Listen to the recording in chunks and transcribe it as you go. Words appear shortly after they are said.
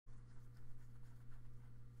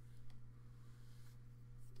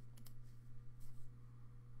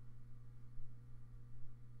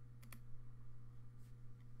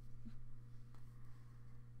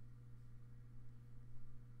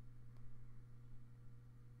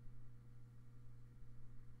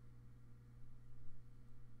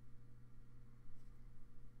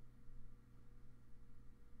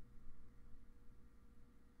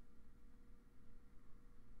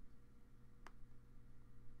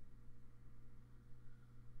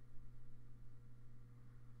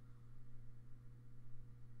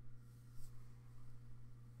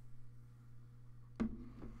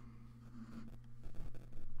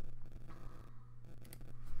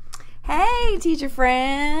teacher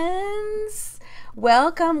friends.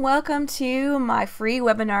 Welcome to my free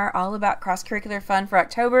webinar all about cross-curricular fun for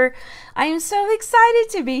October. I am so excited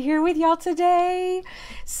to be here with y'all today.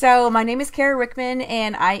 So my name is Kara Rickman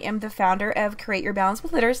and I am the founder of Create Your Balance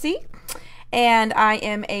with Literacy. And I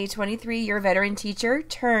am a 23-year veteran teacher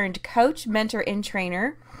turned coach, mentor, and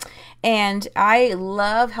trainer. And I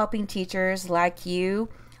love helping teachers like you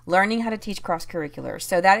learning how to teach cross-curricular.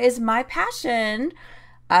 So that is my passion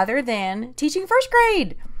other than teaching first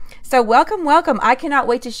grade. So welcome. I cannot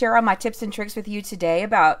wait to share all my tips and tricks with you today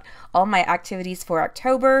about all my activities for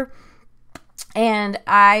October. And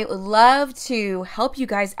I love to help you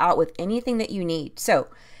guys out with anything that you need. So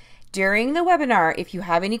during the webinar, if you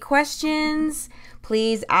have any questions,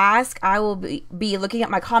 please ask. I will be looking at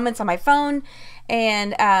my comments on my phone.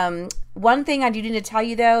 And one thing I do need to tell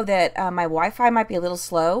you though, that my Wi-Fi might be a little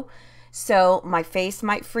slow, so my face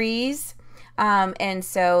might freeze,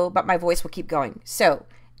 but my voice will keep going. So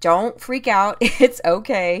don't freak out. It's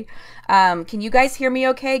okay. Can you guys hear me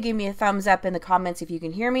okay? Give me a thumbs up in the comments if you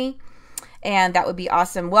can hear me, and that would be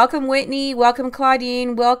awesome. Welcome Whitney. Welcome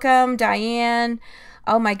Claudine. Welcome Diane.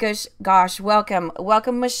 Oh my gosh.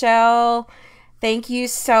 Welcome Michelle. Thank you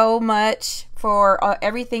so much for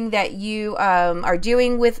everything that you are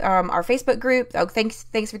doing with our Facebook group. Oh, thanks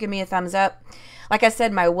for giving me a thumbs up. Like I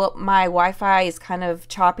said, my Wi-Fi is kind of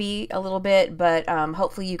choppy a little bit, but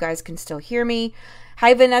hopefully you guys can still hear me.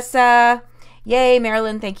 Hi, Vanessa. Yay,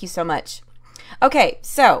 Marilyn. Thank you so much. Okay,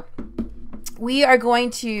 so we are going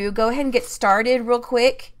to go ahead and get started real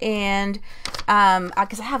quick, and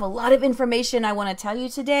because I have a lot of information I want to tell you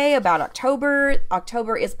today about October.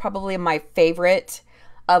 October is probably my favorite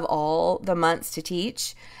of all the months to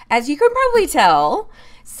teach, as you can probably tell.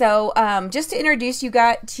 So just to introduce you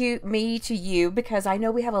to you, because I know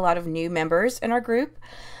we have a lot of new members in our group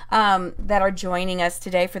that are joining us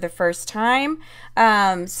today for the first time.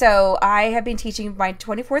 So I have been teaching my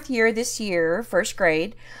 24th year this year, first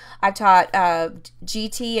grade. I've taught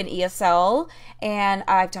GT and ESL, and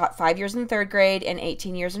I've taught 5 years in third grade and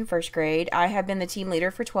 18 years in first grade. I have been the team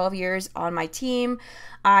leader for 12 years on my team.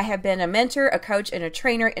 I have been a mentor, a coach, and a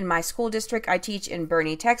trainer in my school district. I teach in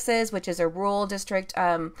Boerne, Texas, which is a rural district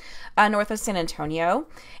north of San Antonio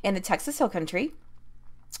in the Texas Hill Country.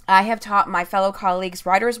 I have taught my fellow colleagues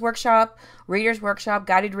writer's workshop, reader's workshop,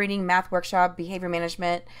 guided reading, math workshop, behavior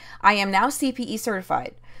management. I am now CPE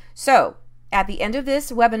certified. So at the end of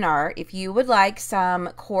this webinar, if you would like some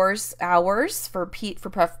course hours for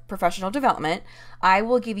professional development, I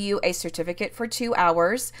will give you a certificate for 2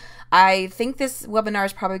 hours. I think this webinar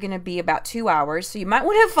is probably going to be about 2 hours, so you might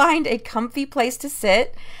want to find a comfy place to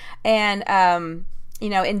sit and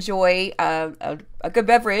enjoy a good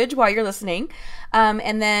beverage while you're listening.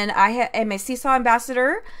 And then I am a Seesaw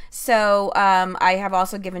ambassador, so I have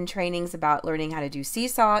also given trainings about learning how to do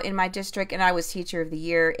Seesaw in my district, and I was Teacher of the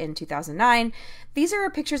Year in 2009. These are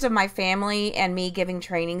pictures of my family and me giving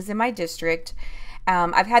trainings in my district.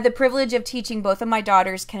 I've had the privilege of teaching both of my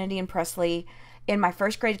daughters, Kennedy and Presley, in my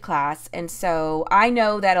first grade class, and so I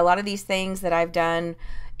know that a lot of these things that I've done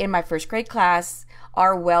in my first grade class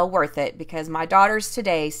are well worth it, because my daughters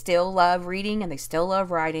today still love reading and they still love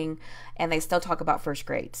writing and they still talk about first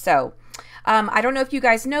grade. So I don't know if you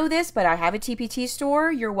guys know this, but I have a TPT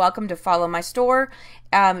store. You're welcome to follow my store.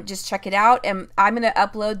 Just check it out, and I'm going to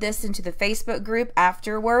upload this into the Facebook group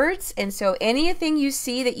afterwards. And so anything you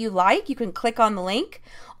see that you like, you can click on the link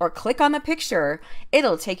or click on the picture.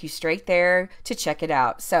 It'll take you straight there to check it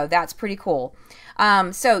out. So that's pretty cool.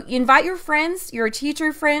 So you invite your friends, your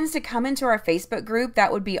teacher friends, to come into our Facebook group.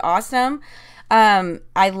 That would be awesome.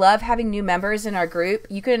 I love having new members in our group.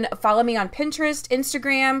 You can follow me on Pinterest,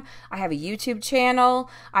 Instagram. I have a YouTube channel.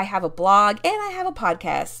 I have a blog, and I have a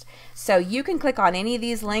podcast. So you can click on any of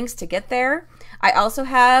these links to get there. I also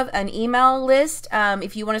have an email list.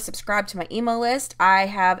 If you want to subscribe to my email list, I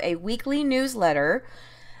have a weekly newsletter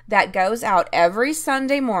that goes out every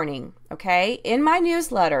Sunday morning. Okay. In my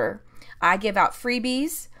newsletter, I give out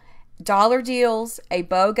freebies, dollar deals, a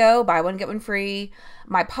BOGO, buy one, get one free,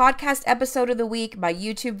 my podcast episode of the week, my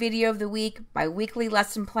YouTube video of the week, my weekly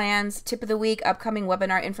lesson plans, tip of the week, upcoming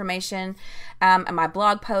webinar information, and my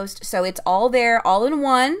blog post. So it's all there, all in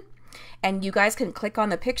one, and you guys can click on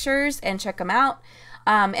the pictures and check them out.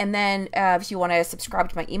 And then if you want to subscribe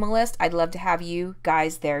to my email list, I'd love to have you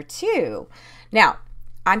guys there too. Now,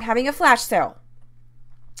 I'm having a flash sale.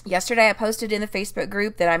 Yesterday, I posted in the Facebook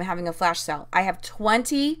group that I'm having a flash sale. I have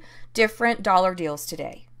 20 different dollar deals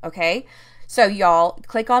today, okay? So y'all,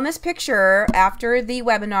 click on this picture after the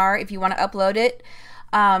webinar if you want to upload it.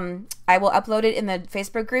 I will upload it in the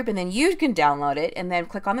Facebook group, and then you can download it and then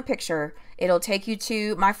click on the picture. It'll take you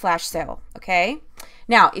to my flash sale, okay?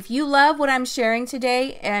 Now, if you love what I'm sharing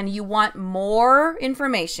today and you want more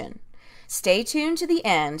information, stay tuned to the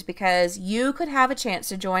end, because you could have a chance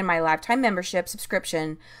to join my lifetime membership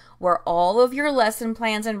subscription where all of your lesson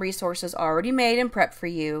plans and resources are already made and prepped for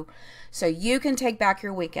you, so you can take back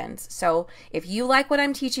your weekends. So if you like what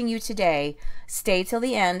I'm teaching you today, stay till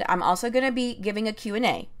the end. I'm also going to be giving a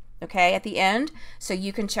Q&A, okay, at the end, so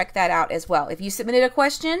you can check that out as well. If you submitted a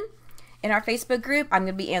question in our Facebook group, I'm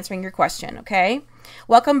going to be answering your question, okay?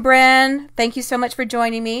 Welcome, Bren. Thank you so much for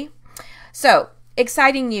joining me. So,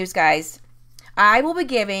 exciting news, guys. I will be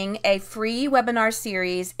giving a free webinar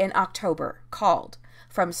series in October called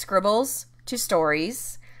From Scribbles to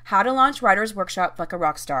Stories, How to Launch Writer's Workshop Like a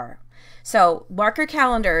Rock Star. So mark your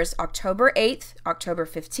calendars, October 8th, October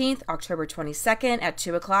 15th, October 22nd at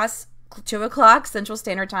 2 o'clock Central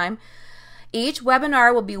Standard Time. Each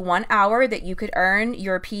webinar will be 1 hour that you could earn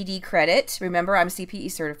your PD credit. Remember, I'm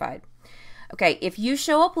CPE certified. Okay, if you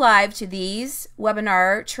show up live to these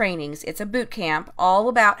webinar trainings, it's a boot camp all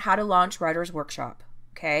about how to launch Writer's Workshop,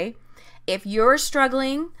 okay? If you're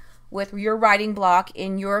struggling with your writing block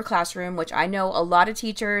in your classroom, which I know a lot of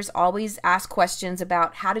teachers always ask questions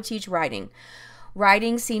about how to teach writing.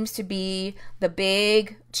 Writing seems to be the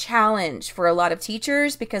big challenge for a lot of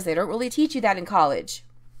teachers because they don't really teach you that in college.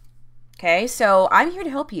 Okay, so I'm here to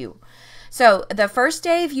help you. So the first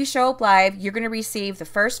day, if you show up live, you're going to receive the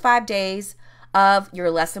first 5 days of your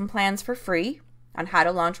lesson plans for free on how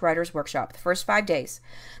to launch Writer's Workshop, the first 5 days.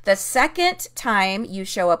 The second time you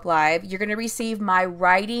show up live, you're going to receive my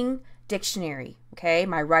writing dictionary, okay,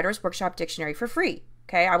 my Writer's Workshop dictionary for free,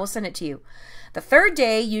 okay? I will send it to you. The third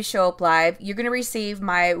day you show up live, you're going to receive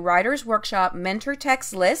my Writer's Workshop mentor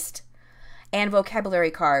text list and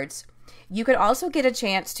vocabulary cards. You could also get a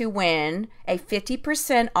chance to win a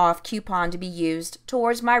 50% off coupon to be used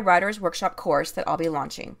towards my Writer's Workshop course that I'll be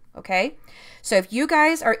launching, okay? So if you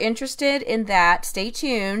guys are interested in that, stay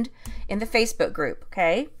tuned in the Facebook group,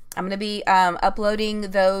 okay? I'm going to be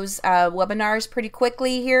uploading those webinars pretty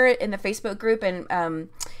quickly here in the Facebook group, and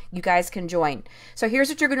you guys can join. So here's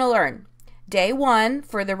what you're going to learn. Day 1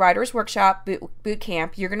 for the Writer's Workshop boot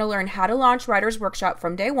camp, you're going to learn how to launch Writer's Workshop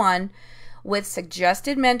from day 1 with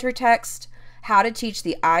suggested mentor text, how to teach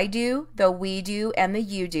the I do, the we do, and the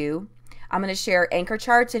you do. I'm going to share anchor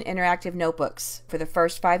charts and interactive notebooks for the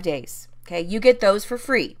first 5 days. Okay, you get those for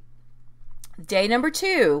free. Day number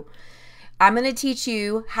 2, I'm going to teach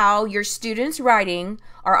you how your students' writing,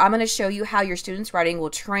 or I'm going to show you how your students' writing will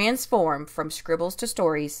transform from scribbles to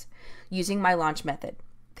stories using my launch method.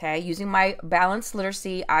 Okay, using my balanced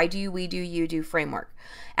literacy, I do, we do, you do framework.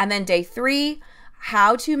 And then day 3,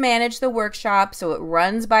 how to manage the workshop so it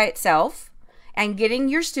runs by itself, and getting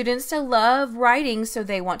your students to love writing so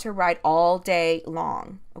they want to write all day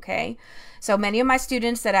long, okay? So many of my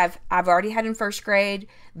students that I've already had in first grade,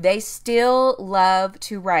 they still love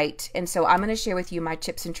to write, and so I'm going to share with you my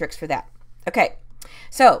tips and tricks for that. Okay,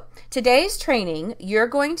 so today's training, you're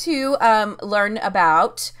going to learn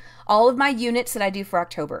about all of my units that I do for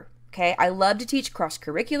October. Okay, I love to teach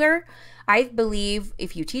cross-curricular. I believe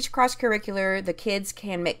if you teach cross-curricular, the kids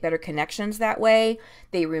can make better connections that way.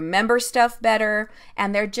 They remember stuff better,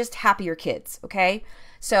 and they're just happier kids, okay?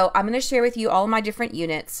 So I'm going to share with you all my different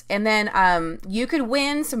units, and then you could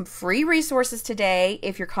win some free resources today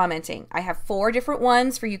if you're commenting. I have 4 different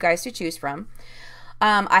ones for you guys to choose from.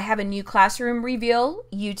 I have a new classroom reveal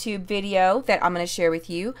YouTube video that I'm going to share with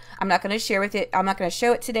you. I'm not going to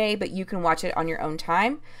show it today, but you can watch it on your own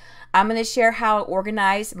time. I'm going to share how to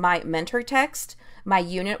organize my mentor text, my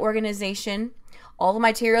unit organization, all the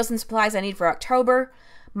materials and supplies I need for October,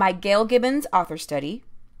 my Gail Gibbons author study,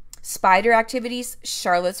 spider activities,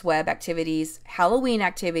 Charlotte's Web activities, Halloween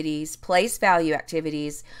activities, place value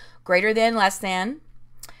activities, greater than, less than,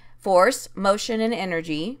 force, motion, and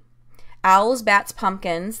energy, owls, bats,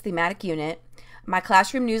 pumpkins, thematic unit, my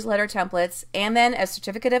classroom newsletter templates, and then a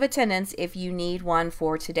certificate of attendance if you need one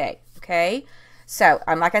for today, okay? So,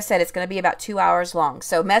 like I said, it's going to be about 2 hours long.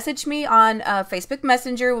 So, message me on Facebook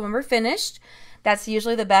Messenger when we're finished. That's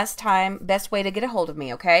usually the best way to get a hold of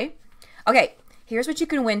me, okay? Okay, here's what you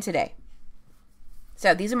can win today.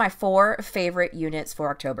 So, these are my 4 favorite units for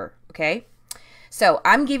October, okay? So,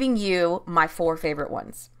 I'm giving you my 4 favorite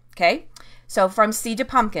ones, okay? So, from seed to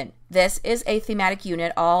pumpkin, this is a thematic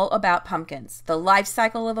unit all about pumpkins, the life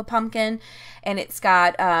cycle of a pumpkin, and it's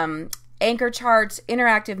got anchor charts,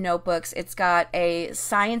 interactive notebooks. It's got a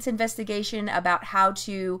science investigation about how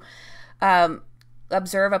to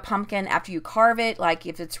observe a pumpkin after you carve it, like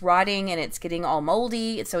if it's rotting and it's getting all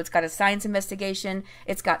moldy. So it's got a science investigation.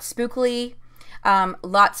 It's got spookily,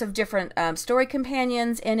 lots of different story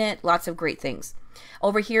companions in it, lots of great things.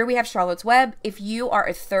 Over here we have Charlotte's Web. If you are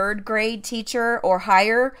a 3rd grade teacher or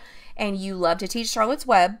higher and you love to teach Charlotte's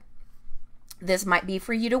Web, this might be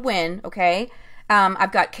for you to win, okay?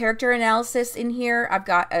 I've got character analysis in here. I've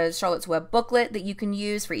got a Charlotte's Web booklet that you can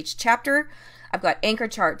use for each chapter. I've got anchor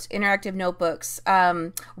charts, interactive notebooks,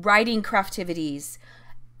 writing craftivities.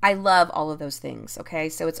 I love all of those things, okay?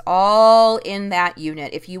 So it's all in that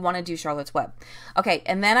unit if you want to do Charlotte's Web. Okay,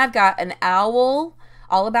 and then I've got an owl,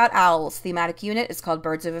 all about owls, thematic unit. It's called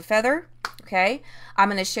Birds of a Feather, okay? I'm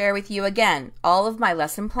going to share with you, again, all of my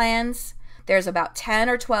lesson plans. There's about 10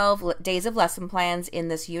 or 12 days of lesson plans in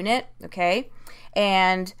this unit, okay?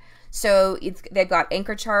 And so they've got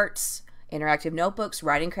anchor charts, interactive notebooks,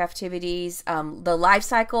 writing craftivities, the life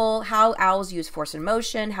cycle, how owls use force and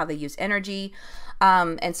motion, how they use energy.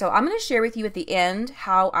 And so I'm going to share with you at the end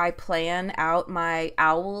how I plan out my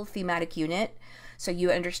owl thematic unit so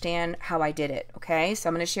you understand how I did it, okay? So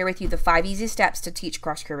I'm going to share with you the 5 easy steps to teach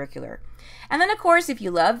cross-curricular. And then, of course, if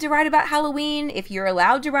you love to write about Halloween, if you're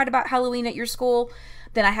allowed to write about Halloween at your school,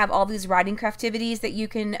 then I have all these writing craftivities that you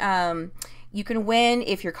can win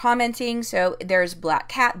if you're commenting. So there's Black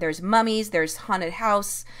Cat, there's Mummies, there's Haunted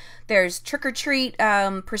House, there's Trick or Treat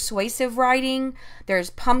persuasive writing, there's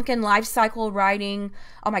Pumpkin life cycle writing.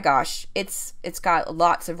 Oh my gosh, it's got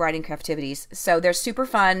lots of writing craftivities. So they're super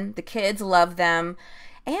fun. The kids love them.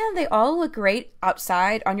 And they all look great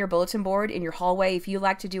outside on your bulletin board in your hallway. If you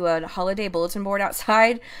like to do a holiday bulletin board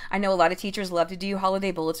outside, I know a lot of teachers love to do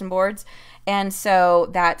holiday bulletin boards. And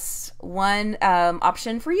so that's one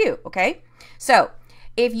option for you, okay? So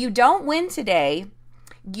if you don't win today,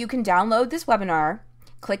 you can download this webinar,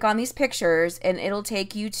 click on these pictures, and it'll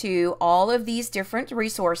take you to all of these different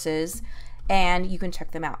resources, and you can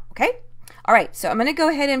check them out, okay? All right, so I'm going to go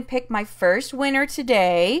ahead and pick my first winner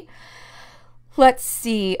today. Let's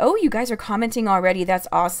see. Oh, you guys are commenting already. That's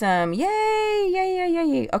awesome. Yay, yay, yay, yay,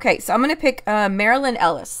 yay. Okay, so I'm going to pick Marilyn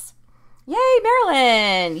Ellis. Yay,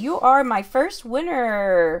 Marilyn. You are my first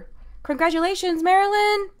winner. Congratulations,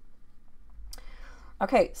 Marilyn.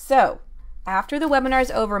 Okay, so after the webinar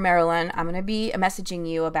is over, Marilyn, I'm going to be messaging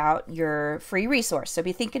you about your free resource. So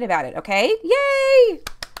be thinking about it, okay? Yay!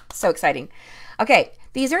 So exciting. Okay,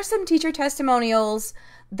 these are some teacher testimonials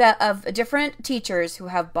of different teachers who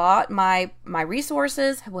have bought my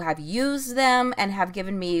resources, who have used them, and have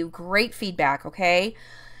given me great feedback, okay?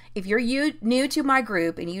 If you're new to my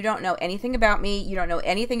group and you don't know anything about me, you don't know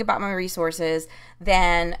anything about my resources,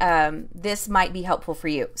 then this might be helpful for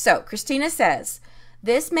you. So Christina says,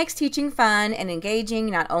 this makes teaching fun and engaging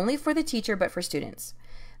not only for the teacher but for students.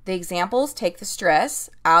 The examples take the stress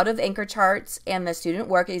out of anchor charts, and the student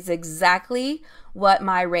work is exactly what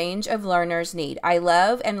my range of learners need. I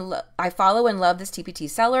follow and love this TPT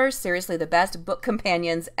seller. Seriously, the best book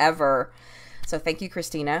companions ever. So thank you,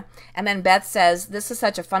 Christina. And then Beth says, this is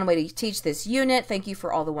such a fun way to teach this unit. Thank you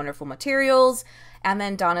for all the wonderful materials. And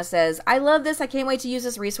then Donna says, I love this. I can't wait to use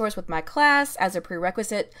this resource with my class as a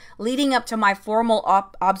prerequisite leading up to my formal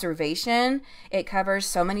observation. It covers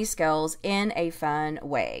so many skills in a fun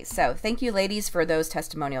way. So thank you, ladies, for those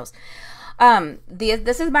testimonials.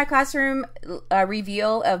 This is my classroom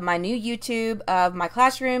reveal of my new YouTube of my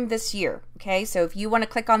classroom this year. Okay, so if you want to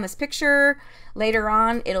click on this picture later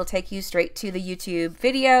on, it'll take you straight to the YouTube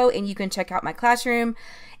video and you can check out my classroom.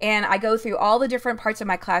 And I go through all the different parts of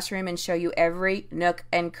my classroom and show you every nook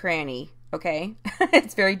and cranny. Okay,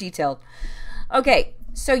 it's very detailed. Okay,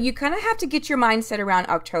 so you kind of have to get your mindset around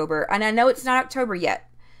October. And I know it's not October yet.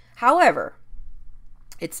 However,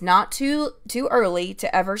 it's not too early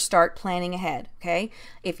to ever start planning ahead, okay?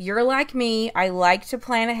 If you're like me, I like to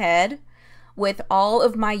plan ahead with all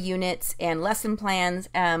of my units and lesson plans.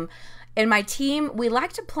 And my team, we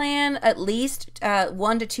like to plan at least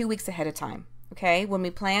 1 to 2 weeks ahead of time, okay? When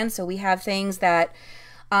we plan, so we have things that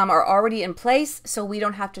are already in place so we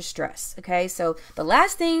don't have to stress, okay? So the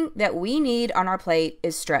last thing that we need on our plate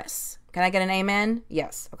is stress. Can I get an amen?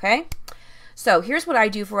 Yes, okay? So here's what I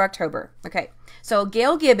do for October, okay? So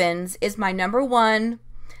Gail Gibbons is my #1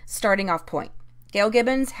 starting off point. Gail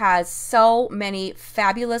Gibbons has so many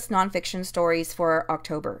fabulous nonfiction stories for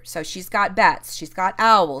October. So she's got bats, she's got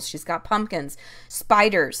owls, she's got pumpkins,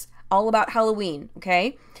 spiders, all about Halloween,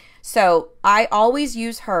 okay? So I always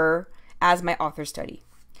use her as my author study.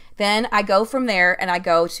 Then I go from there and I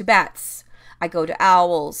go to bats, I go to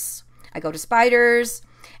owls, I go to spiders,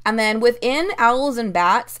 and then within owls and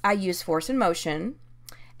bats, I use force and motion,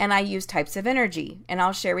 and I use types of energy. And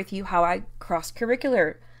I'll share with you how I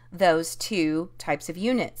cross-curricular those two types of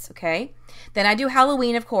units, okay? Then I do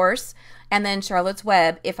Halloween, of course, and then Charlotte's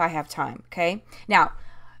Web if I have time, okay? Now,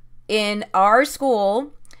 in our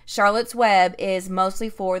school, Charlotte's Web is mostly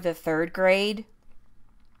for the 3rd grade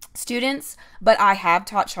students, but I have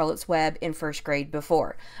taught Charlotte's Web in 1st grade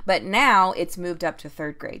before. But now it's moved up to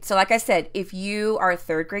 3rd grade. So like I said, if you are a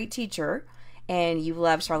 3rd grade teacher and you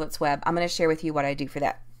love Charlotte's Web, I'm going to share with you what I do for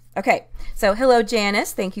that. Okay, so hello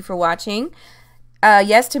Janice, thank you for watching.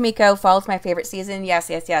 Yes, Tamiko, fall is my favorite season. Yes,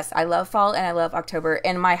 yes, yes. I love fall and I love October.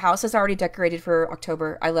 And my house is already decorated for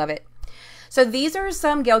October. I love it. So these are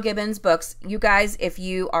some Gail Gibbons books. You guys, if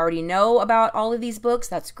you already know about all of these books,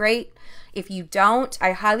 that's great. If you don't,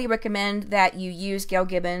 I highly recommend that you use Gail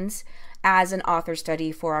Gibbons as an author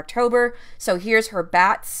study for October. So here's her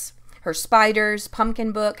bats, her spiders,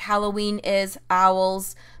 pumpkin book. Halloween is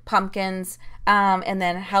owls, pumpkins, and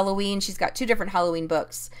then Halloween, she's got 2 different Halloween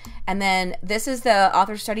books. And then this is the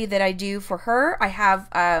author study that I do for her. I have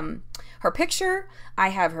her picture, I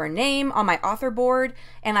have her name on my author board,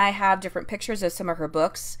 and I have different pictures of some of her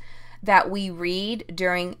books that we read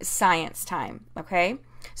during science time, okay?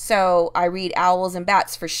 So I read owls and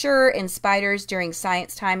bats for sure, and spiders during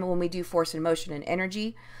science time when we do force and motion and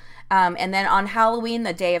energy. And then on Halloween,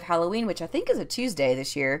 the day of Halloween, which I think is a Tuesday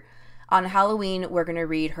this year, on Halloween, we're going to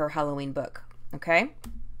read her Halloween book, okay?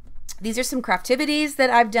 These are some craftivities that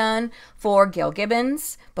I've done for Gail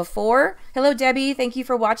Gibbons before. Hello, Debbie. Thank you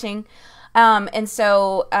for watching. And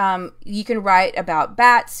so you can write about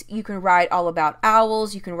bats. You can write all about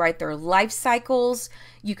owls. You can write their life cycles.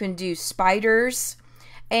 You can do spiders.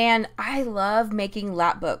 And I love making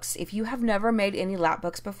lap books. If you have never made any lap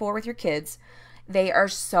books before with your kids, they are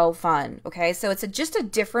so fun, okay? So it's just a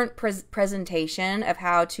different presentation of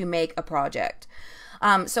how to make a project.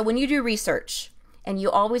 So when you do research and you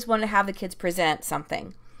always want to have the kids present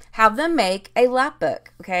something, have them make a lap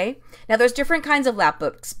book, okay? Now there's different kinds of lap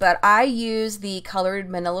books, but I use the colored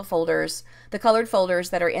manila folders, the colored folders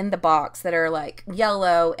that are in the box that are like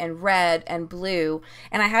yellow and red and blue.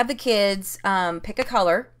 And I have the kids pick a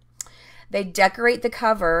color. They decorate the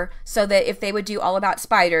cover so that if they would do all about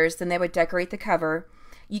spiders, then they would decorate the cover.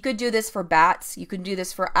 You could do this for bats. You can do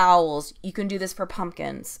this for owls. You can do this for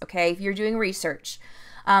pumpkins, okay, if you're doing research.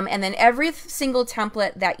 And then every single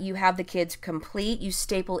template that you have the kids complete, you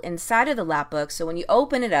staple inside of the lap book. So when you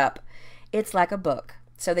open it up, it's like a book.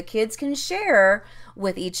 So the kids can share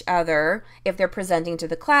with each other if they're presenting to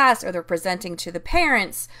the class or they're presenting to the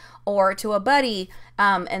parents or to a buddy.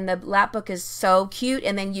 And the lap book is so cute.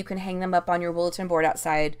 And then you can hang them up on your bulletin board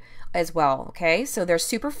outside as well. Okay, so they're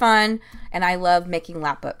super fun. And I love making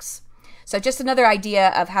lap books. So just another idea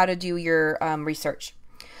of how to do your research.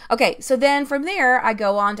 Okay, so then from there, I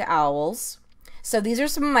go on to owls. So these are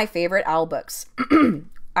some of my favorite owl books.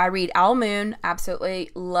 I read Owl Moon,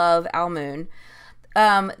 absolutely love Owl Moon.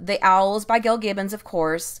 The Owls by Gail Gibbons, of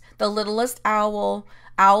course. The Littlest Owl,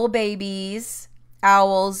 Owl Babies,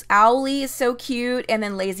 Owls. Owlie is so cute, and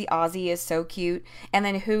then Lazy Ozzy is so cute, and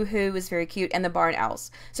then Hoo Hoo is very cute, and the Barn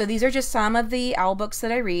Owls. So these are just some of the owl books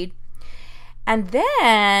that I read. And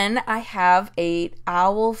then I have a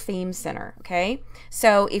owl theme center, okay?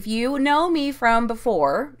 So if you know me from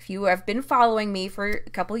before, if you have been following me for a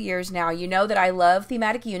couple years now, you know that I love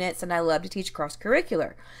thematic units and I love to teach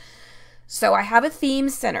cross-curricular. So I have a theme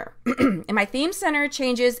center, and my theme center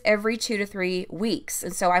changes every 2 to 3 weeks.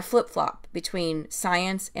 And so I flip-flop between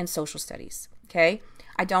science and social studies, okay?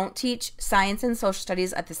 I don't teach science and social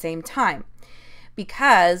studies at the same time,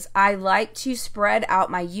 because I like to spread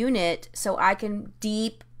out my unit so I can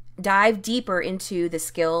dive deeper into the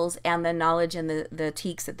skills and the knowledge and the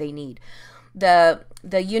teaks that they need. The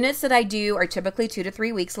units that I do are typically 2 to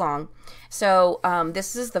 3 weeks long. So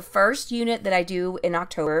this is the first unit that I do in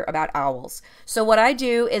October about owls. So what I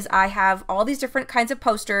do is I have all these different kinds of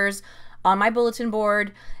posters on my bulletin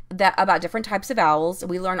board that about different types of owls.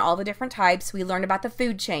 We learn all the different types. We learn about the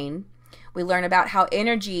food chain. We learn about how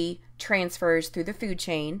energy transfers through the food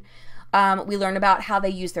chain. We learn about how they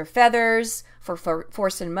use their feathers for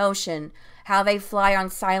force and motion, how they fly on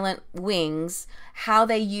silent wings, how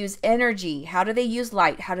they use energy, how do they use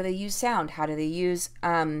light, how do they use sound, how do they use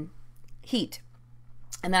heat.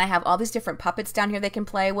 And then I have all these different puppets down here they can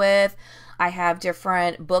play with. I have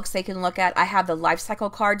different books they can look at. I have the life cycle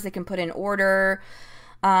cards they can put in order.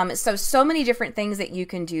 So many different things that you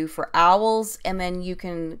can do for owls, and then you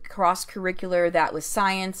can cross-curricular that with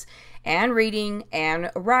science and reading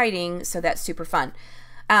and writing, so that's super fun.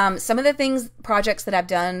 Some of the projects that I've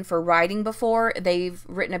done for writing before, they've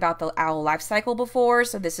written about the owl life cycle before,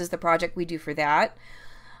 so this is the project we do for that.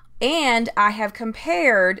 And I have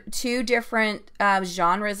compared two different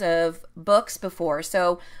genres of books before.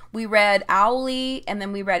 So we read Owly and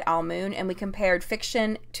then we read Owl Moon, and we compared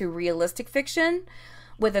fiction to realistic fiction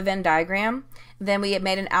with a Venn diagram. Then we had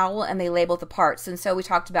made an owl and they labeled the parts. And so we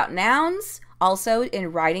talked about nouns also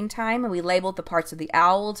in writing time, and we labeled the parts of the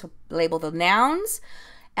owl to label the nouns.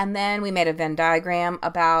 And then we made a Venn diagram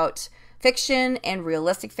about fiction and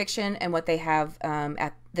realistic fiction and what they have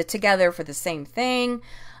together for the same thing.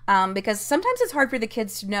 Because sometimes it's hard for the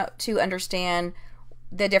kids to understand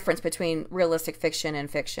the difference between realistic fiction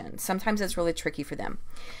and fiction. Sometimes it's really tricky for them.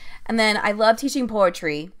 And then I love teaching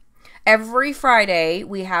poetry. Every Friday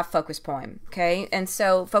we have focus poem, okay? And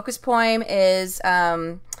so focus poem is,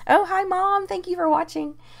 oh, hi Mom, thank you for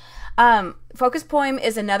watching. Focus poem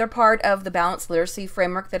is another part of the balanced literacy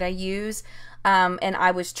framework that I use. And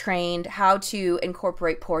I was trained how to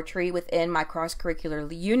incorporate poetry within my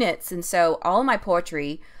cross-curricular units. And so all my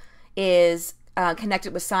poetry is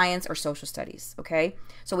connected with science or social studies, okay?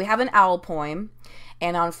 So we have an owl poem,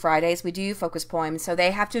 and on Fridays we do focus poems. So they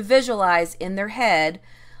have to visualize in their head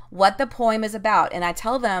what the poem is about. And I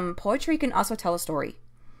tell them poetry can also tell a story.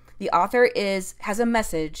 The author has a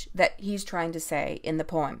message that he's trying to say in the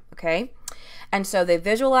poem, okay? And so they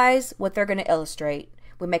visualize what they're going to illustrate.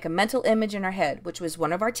 We make a mental image in our head, which was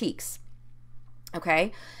one of our teaks,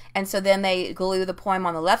 okay? And so then they glue the poem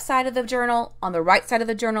on the left side of the journal. On the right side of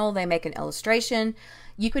the journal, they make an illustration.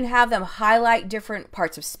 You can have them highlight different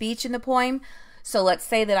parts of speech in the poem. So let's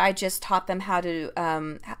say that I just taught them how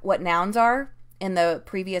to, what nouns are in the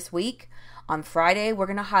previous week. On Friday, we're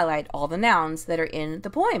going to highlight all the nouns that are in the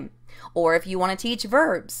poem. Or if you want to teach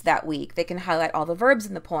verbs that week, they can highlight all the verbs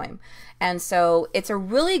in the poem. And so it's a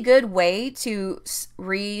really good way to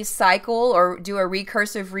recycle or do a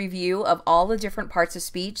recursive review of all the different parts of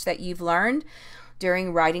speech that you've learned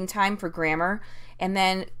during writing time for grammar, and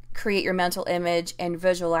then create your mental image and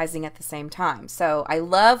visualizing at the same time. So I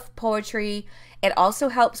love poetry. It also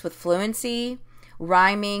helps with fluency,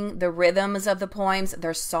 rhyming, the rhythms of the poems.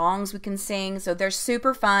 There's songs we can sing, so they're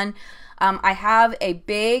super fun. I have a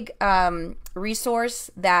big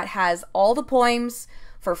resource that has all the poems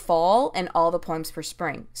for fall and all the poems for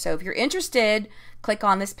spring. So if you're interested, click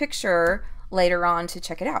on this picture later on to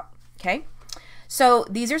check it out, okay? So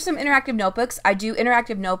these are some interactive notebooks. I do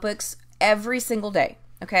interactive notebooks every single day,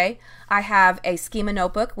 okay? I have a schema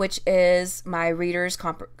notebook, which is my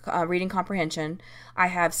reading comprehension. I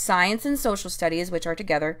have science and social studies, which are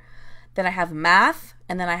together. Then I have math,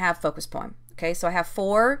 and then I have focus poem. Okay, so I have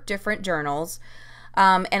 4 different journals,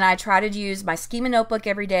 and I try to use my schema notebook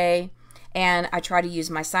every day, and I try to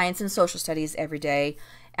use my science and social studies every day,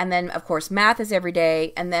 and then of course math is every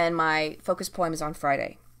day, and then my focus poem is on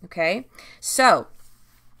Friday. Okay, so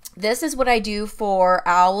this is what I do for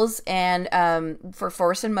owls and for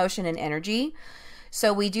force and motion and energy.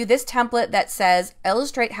 So we do this template that says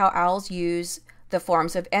illustrate how owls use the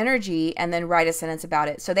forms of energy, and then write a sentence about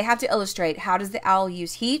it. So they have to illustrate, how does the owl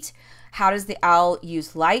use heat? How does the owl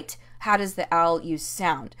use light? How does the owl use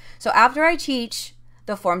sound? So after I teach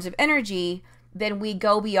the forms of energy, then we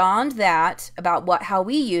go beyond that about how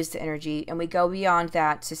we use the energy, and we go beyond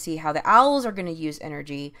that to see how the owls are going to use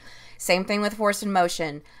energy. Same thing with force and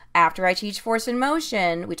motion. After I teach force and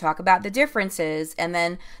motion, we talk about the differences, and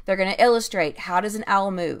then they're going to illustrate, how does an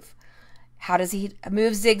owl move? How does he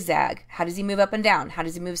move zigzag? How does he move up and down? How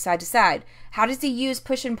does he move side to side? How does he use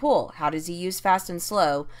push and pull? How does he use fast and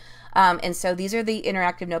slow? And so these are the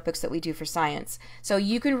interactive notebooks that we do for science. So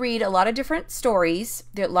you can read a lot of different stories.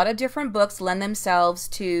 There are a lot of different books lend themselves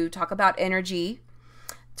to talk about energy,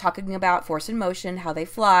 talking about force and motion, how they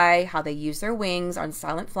fly, how they use their wings on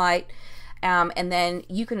silent flight. And then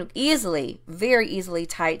you can very easily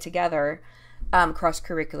tie it together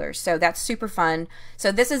cross-curricular. So that's super fun.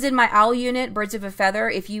 So this is in my owl unit, Birds of a Feather.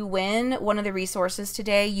 If you win one of the resources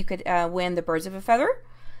today, you could win the Birds of a Feather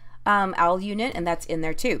owl unit, and that's in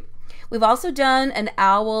there too. We've also done an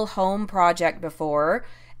owl home project before,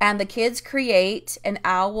 and the kids create an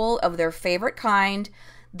owl of their favorite kind.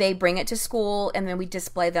 They bring it to school, and then we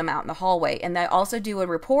display them out in the hallway. And they also do a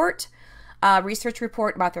report, research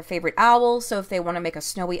report about their favorite owl. So if they want to make a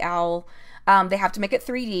snowy owl, they have to make it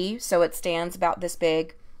 3D, so it stands about this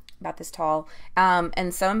big, about this tall.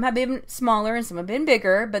 And some have been smaller and some have been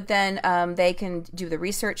bigger, but then they can do the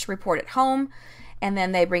research report at home, and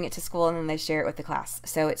then they bring it to school and then they share it with the class.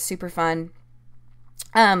 So it's super fun.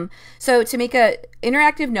 So Tamika,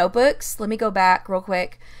 interactive notebooks, let me go back real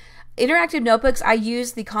quick. Interactive notebooks, I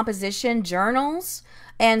use the composition journals.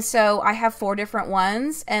 And so I have 4 different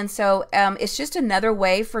ones. And so it's just another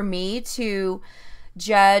way for me to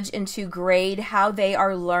judge and to grade how they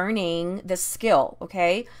are learning the skill,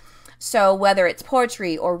 okay? So whether it's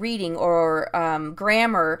poetry or reading or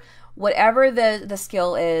grammar, whatever the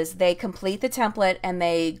skill is, they complete the template and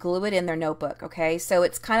they glue it in their notebook. Okay, so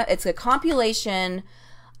it's a compilation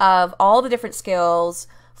of all the different skills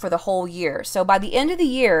for the whole year. So by the end of the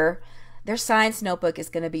year, their science notebook is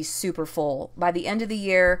going to be super full. By the end of the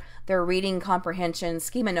year, their reading comprehension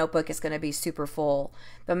schema notebook is going to be super full.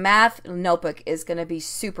 The math notebook is going to be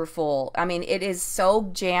super full. I mean, it is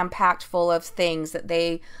so jam-packed full of things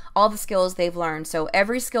that all the skills they've learned. So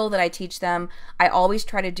every skill that I teach them, I always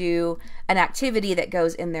try to do an activity that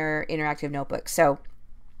goes in their interactive notebook. So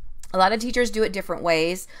a lot of teachers do it different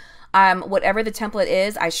ways. Whatever the template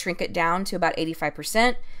is, I shrink it down to about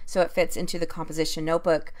 85%, so it fits into the composition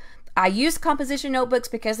notebook. I use composition notebooks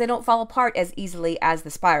because they don't fall apart as easily as the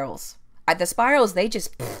spirals. The spirals, they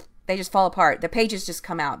just fall apart. The pages just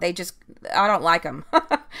come out. I don't like them.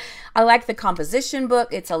 I like the composition book.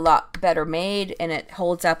 It's a lot better made and it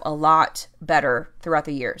holds up a lot better throughout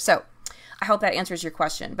the year. So I hope that answers your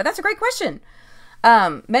question. But that's a great question.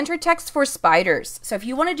 Mentor text for spiders. So if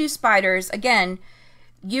you want to do spiders, again,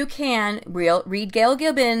 you can read Gail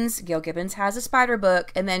Gibbons. Gail Gibbons has a spider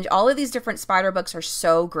book, and then all of these different spider books are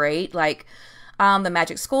so great. Like The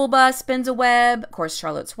Magic School Bus Spins a Web, of course,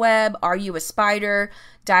 Charlotte's Web, Are You a Spider,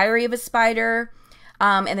 Diary of a Spider,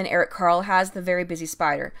 and then Eric Carle has The Very Busy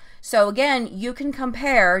Spider. So again, you can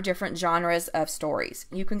compare different genres of stories.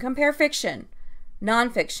 You can compare fiction,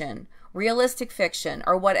 nonfiction, realistic fiction,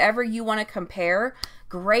 or whatever you want to compare.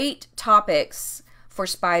 Great topics for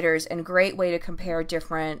spiders and great way to compare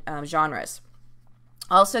different genres.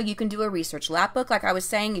 Also, you can do a research lap book. Like I was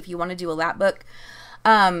saying, if you want to do a lap book,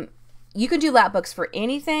 you can do lap books for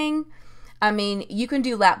anything. I mean, you can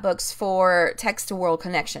do lap books for text to world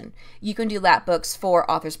connection. You can do lap books for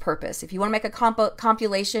author's purpose. If you want to make a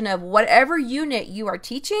compilation of whatever unit you are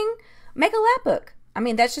teaching, make a lap book. I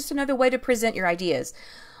mean, that's just another way to present your ideas.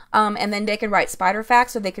 And then they can write spider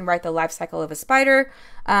facts, so they can write the life cycle of a spider.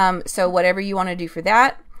 So whatever you want to do for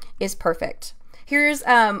that is perfect. Here's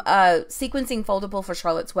a sequencing foldable for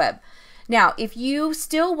Charlotte's Web. Now, if you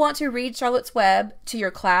still want to read Charlotte's Web to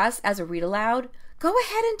your class as a read aloud, go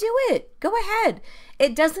ahead and do it. Go ahead.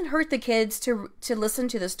 It doesn't hurt the kids to listen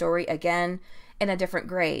to the story again in a different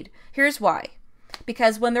grade. Here's why.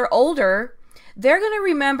 Because when they're older, they're going to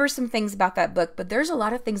remember some things about that book, but there's a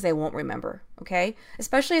lot of things they won't remember, okay?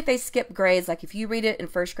 Especially if they skip grades, like if you read it in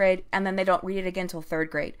first grade and then they don't read it again until third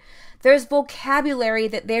grade. There's vocabulary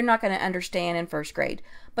that they're not going to understand in first grade,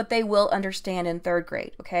 but they will understand in third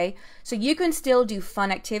grade, okay? So you can still do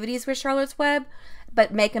fun activities with Charlotte's Web,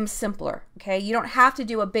 but make them simpler, okay? You don't have to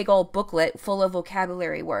do a big old booklet full of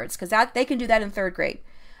vocabulary words, because they can do that in third grade.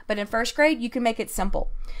 But in first grade, you can make it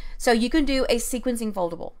simple. So you can do a sequencing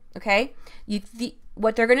foldable, okay?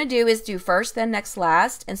 What they're going to do is do first, then next,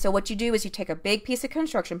 last. And so what you do is you take a big piece of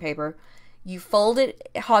construction paper, you fold it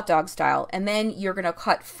hot dog style, and then you're going to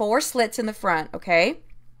cut 4 slits in the front, okay?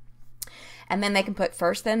 And then they can put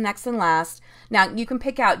first, then next, and last. Now, you can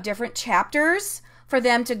pick out different chapters for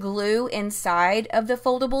them to glue inside of the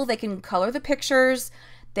foldable. They can color the pictures.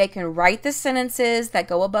 They can write the sentences that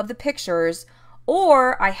go above the pictures.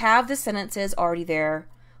 Or I have the sentences already there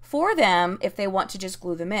for them if they want to just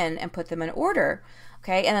glue them in and put them in order.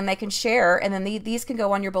 Okay, and then they can share, and then these can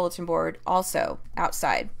go on your bulletin board also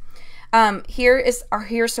outside.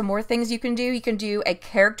 Here's some more things you can do. You can do a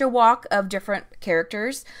character walk of different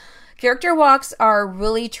characters. Character walks are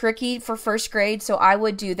really tricky for first grade, so I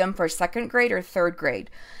would do them for second grade or third grade.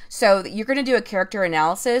 So you're going to do a character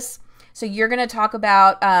analysis. So you're going to talk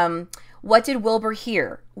about what did Wilbur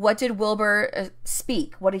hear? What did Wilbur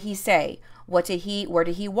speak? What did he say? Where did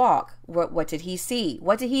he walk? What did he see?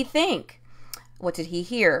 What did he think? What did he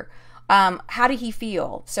hear? How did he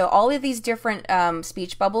feel? So all of these different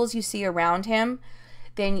speech bubbles you see around him,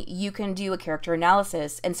 then you can do a character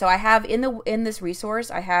analysis. And so I have in this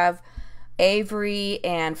resource, I have Avery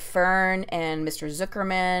and Fern and Mr.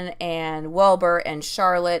 Zuckerman and Wilbur and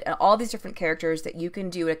Charlotte and all these different characters that you can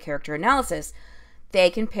do a character analysis. They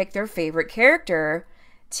can pick their favorite character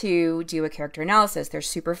to do a character analysis. They're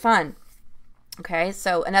super fun. Okay,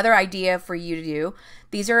 so another idea for you to do,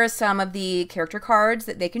 these are some of the character cards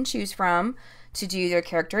that they can choose from to do their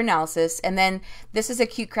character analysis. And then this is a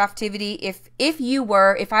cute craftivity. If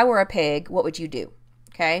I were a pig, what would you do?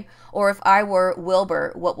 Okay, or if I were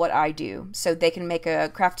Wilbur, what would I do? So they can make a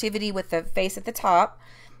craftivity with the face at the top.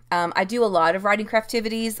 I do a lot of writing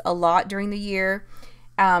craftivities a lot during the year,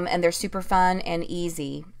 and they're super fun and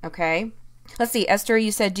easy. Okay. Let's see, Esther,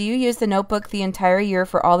 you said, do you use the notebook the entire year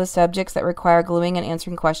for all the subjects that require gluing and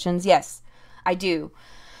answering questions? Yes, I do.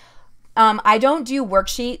 I don't do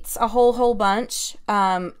worksheets a whole bunch.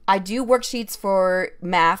 I do worksheets for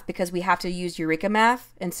math because we have to use Eureka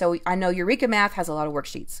Math. And so I know Eureka Math has a lot of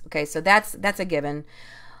worksheets. Okay, so that's a given.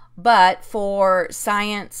 But for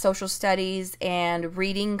science, social studies, and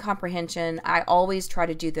reading comprehension, I always try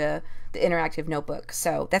to do the interactive notebook.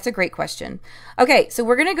 So that's a great question. Okay, so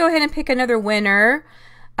we're going to go ahead and pick another winner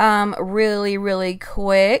really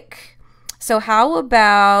quick. So how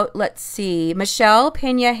about, let's see, Michelle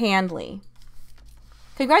Pena Handley.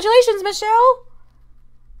 Congratulations, Michelle.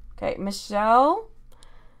 Okay, Michelle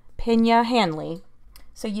Pena Handley.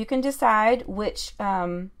 So you can decide which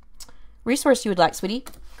resource you would like, sweetie.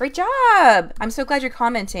 Great job. I'm so glad you're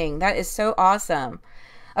commenting. That is so awesome.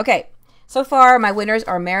 Okay, so far my winners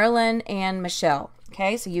are Marilyn and Michelle.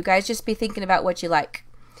 Okay, so you guys just be thinking about what you like.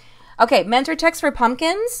 Okay, mentor text for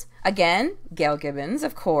pumpkins. Again, Gail Gibbons,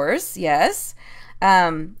 of course. Yes.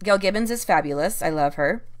 Gail Gibbons is fabulous. I love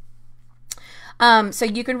her. So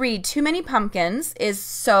you can read Too Many Pumpkins is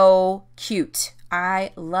so cute.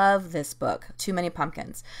 I love this book, Too Many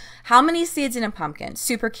Pumpkins. How Many Seeds in a Pumpkin?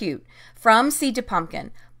 Super cute. From Seed to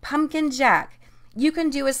Pumpkin. Pumpkin Jack. You can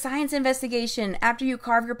do a science investigation after you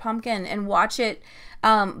carve your pumpkin and watch it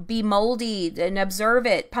be moldy and observe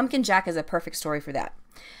it. Pumpkin Jack is a perfect story for that.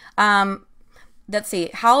 Let's see.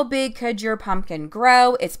 How big could your pumpkin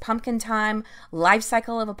grow? It's pumpkin time. Life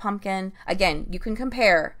cycle of a pumpkin. Again, you can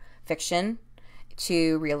compare fiction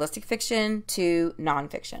to realistic fiction to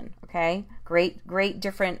nonfiction. Okay, great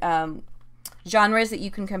different genres that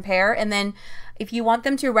you can compare. And then if you want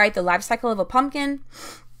them to write the life cycle of a pumpkin,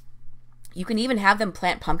 you can even have them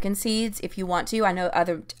plant pumpkin seeds if you want to. I know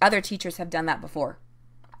other teachers have done that before.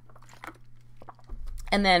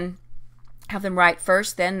 And then have them write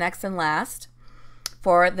first, then next, and last.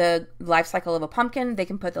 For the life cycle of a pumpkin, they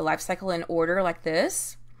can put the life cycle in order like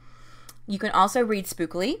this. You can also read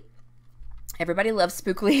Spookly. Everybody loves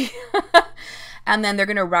Spookly. And then they're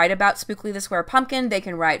going to write about Spookly the Square Pumpkin. They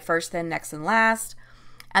can write first, then next, and last.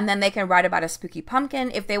 And then they can write about a spooky pumpkin.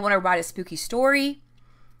 If they want to write a spooky story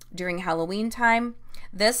during Halloween time,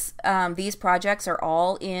 these projects are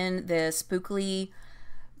all in the Spookly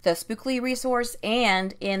resource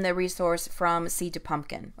and in the resource From Seed to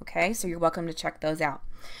Pumpkin. Okay, so you're welcome to check those out.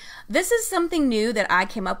 This is something new that I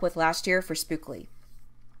came up with last year for Spookly.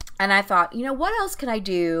 And I thought, you know, what else can I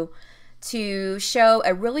do to show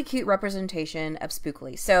a really cute representation of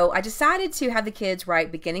Spookly? So I decided to have the kids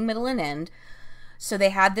write beginning, middle, and end. So they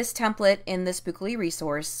had this template in the Spookly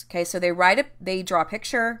resource. Okay, so they draw a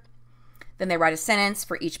picture, then they write a sentence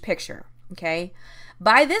for each picture. Okay.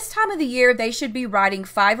 By this time of the year, they should be writing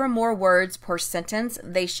 5 or more words per sentence.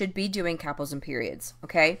 They should be doing capitals and periods,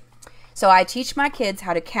 okay? So I teach my kids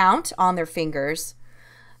how to count on their fingers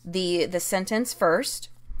the sentence first.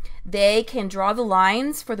 They can draw the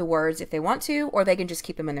lines for the words if they want to, or they can just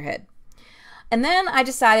keep them in their head. And then I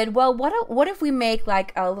decided, well, what if we make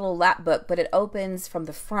like a little lap book, but it opens from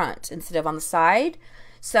the front instead of on the side?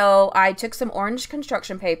 So I took some orange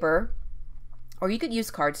construction paper, or you could use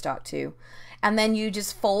cardstock too. And then you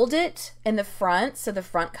just fold it in the front so the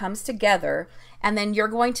front comes together. And then you're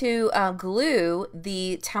going to glue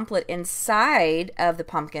the template inside of the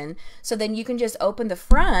pumpkin. So then you can just open the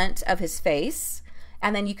front of his face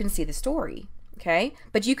and then you can see the story. Okay?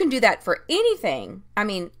 But you can do that for anything. I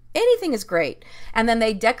mean, anything is great. And then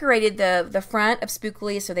they decorated the front of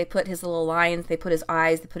Spookly. So they put his little lines, they put his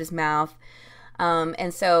eyes, they put his mouth.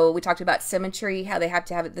 And so we talked about symmetry, how they have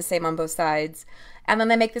to have it the same on both sides. And then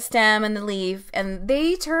they make the stem and the leaf, and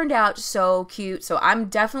they turned out so cute. So I'm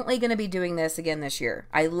definitely going to be doing this again this year.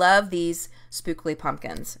 I love these Spookly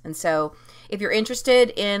pumpkins. And so if you're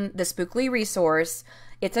interested in the Spookly resource,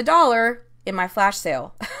 it's $1 in my flash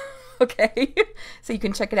sale. Okay, so you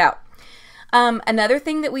can check it out. Another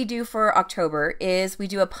thing that we do for October is we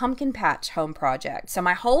do a pumpkin patch home project. So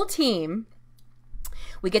my whole team,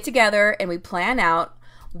 we get together and we plan out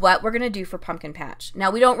what we're going to do for pumpkin patch. Now,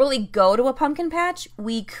 we don't really go to a pumpkin patch.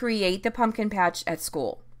 We create the pumpkin patch at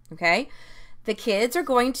school, okay? The kids are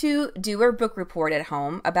going to do a book report at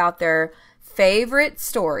home about their favorite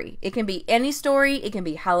story. It can be any story. It can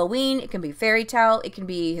be Halloween. It can be fairy tale. It can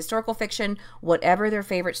be historical fiction, whatever their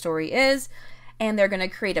favorite story is. And they're going to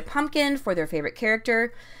create a pumpkin for their favorite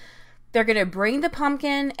character. They're going to bring the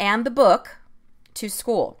pumpkin and the book to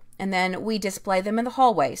school. And then we display them in the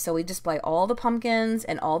hallway. So we display all the pumpkins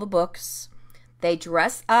and all the books. They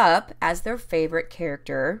dress up as their favorite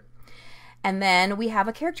character. And then we have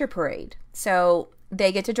a character parade. So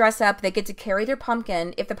they get to dress up. They get to carry their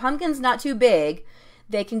pumpkin. If the pumpkin's not too big,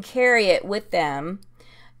 they can carry it with them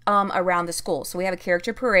around the school. So we have a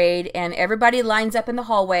character parade, and everybody lines up in the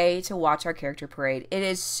hallway to watch our character parade. It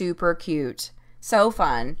is super cute. So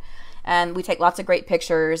fun. And we take lots of great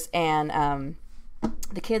pictures, and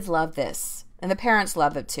the kids love this. And the parents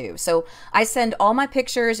love it too. So I send all my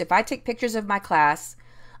pictures. If I take pictures of my class,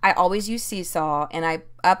 I always use Seesaw, and I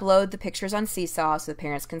upload the pictures on Seesaw so the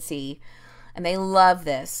parents can see. And they love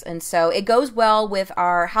this. And so it goes well with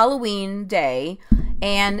our Halloween day,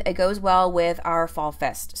 and it goes well with our Fall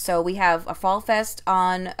Fest. So we have a Fall Fest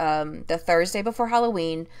on the Thursday before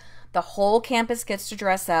Halloween. The whole campus gets to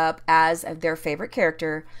dress up as their favorite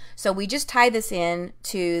character. So we just tie this in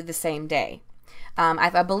to the same day.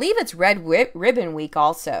 I believe it's Red Ribbon Week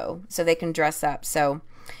also, so they can dress up. So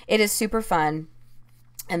it is super fun,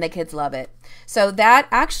 and the kids love it. So that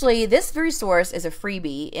actually, this resource is a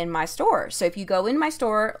freebie in my store. So if you go in my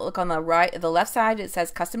store, look on the left side, it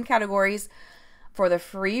says custom categories for the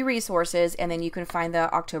free resources, and then you can find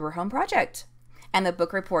the October Home Project. And the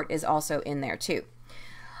book report is also in there too.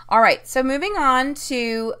 All right, so moving on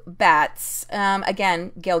to bats.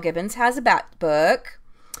 Again, Gail Gibbons has a bat book.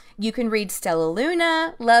 You can read Stella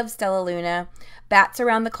Luna, love Stella Luna, Bats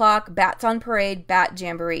Around the Clock, Bats on Parade, Bat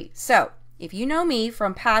Jamboree. So if you know me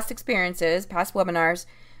from past experiences, past webinars,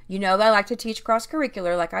 you know that I like to teach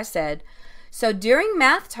cross-curricular, like I said. So during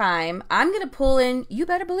math time, I'm going to pull in, you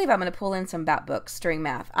better believe I'm going to pull in some bat books during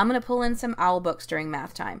math. I'm going to pull in some owl books during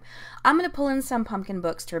math time. I'm going to pull in some pumpkin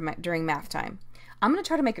books during math time. I'm going to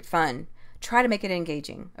try to make it fun, try to make it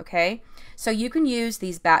engaging, okay? So you can use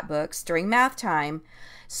these bat books during math time.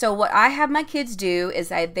 So what I have my kids do is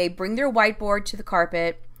they bring their whiteboard to the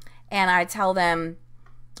carpet, and I tell them,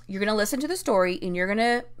 you're going to listen to the story and you're going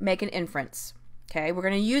to make an inference, okay? We're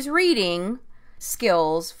going to use reading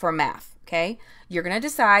skills for math, okay? You're going to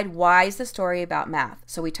decide, why is the story about math?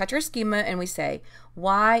 So we touch our schema and we say,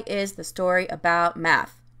 why is the story about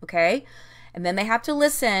math, okay? And then they have to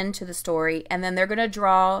listen to the story, and then they're going to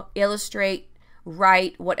draw, illustrate,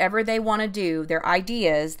 write, whatever they want to do, their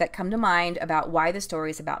ideas that come to mind about why the story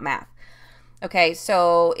is about math. Okay,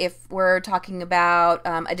 so if we're talking about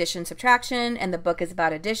addition, subtraction, and the book is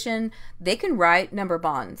about addition, they can write number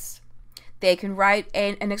bonds. They can write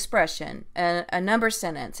an expression, a number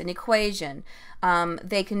sentence, an equation.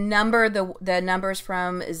 They can number the numbers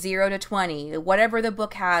from 0 to 20, whatever the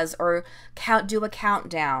book has, or do a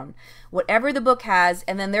countdown, whatever the book has,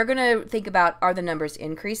 and then they're going to think about, are the numbers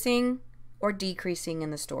increasing or decreasing in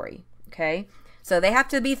the story, okay? So they have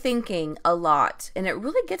to be thinking a lot, and it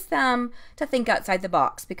really gets them to think outside the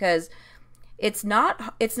box, because it's not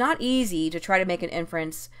easy to try to make an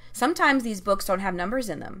inference. Sometimes these books don't have numbers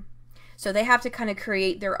in them. So they have to kind of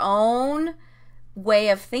create their own way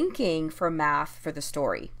of thinking for math for the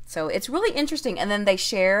story. So it's really interesting. And then they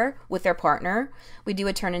share with their partner. We do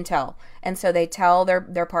a turn and tell. And so they tell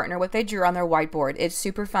their partner what they drew on their whiteboard. It's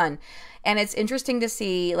super fun. And it's interesting to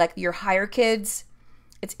see, like, your higher kids,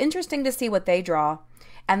 it's interesting to see what they draw.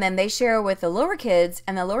 And then they share with the lower kids,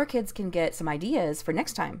 and the lower kids can get some ideas for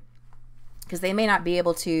next time, because they may not be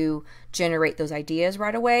able to generate those ideas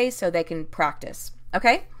right away, so they can practice.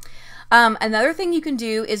 Okay? Another thing you can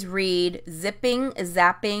do is read Zipping,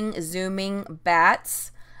 Zapping, Zooming,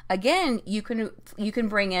 Bats. Again, you can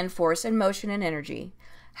bring in force and motion and energy.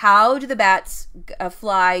 How do the bats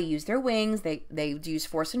fly? Use their wings. They use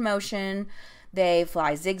force and motion. They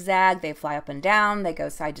fly zigzag. They fly up and down. They go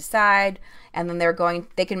side to side. And then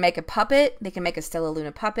they can make a puppet. They can make a Stella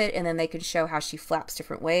Luna puppet, and then they can show how she flaps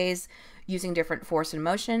different ways using different force and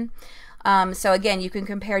motion. So again, you can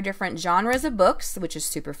compare different genres of books, which is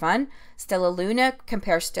super fun. Stella Luna,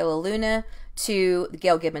 compare Stella Luna to the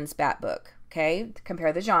Gail Gibbons Bat book. Okay,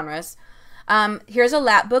 compare the genres. Here's a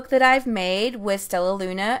lap book that I've made with Stella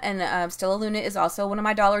Luna, and Stella Luna is also one of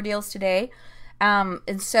my dollar deals today.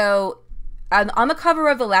 And so on the cover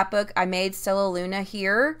of the lap book, I made Stella Luna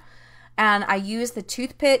here, and I used the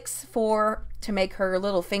toothpicks to make her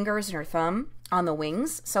little fingers and her thumb on the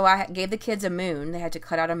wings. So I gave the kids a moon. They had to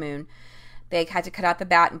cut out a moon. They had to cut out the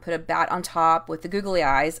bat and put a bat on top with the googly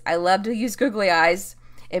eyes. I love to use googly eyes.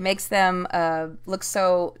 It makes them look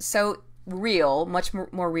so real, much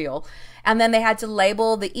more real. And then they had to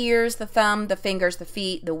label the ears, the thumb, the fingers, the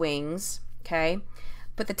feet, the wings. Okay,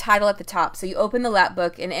 put the title at the top. So you open the lap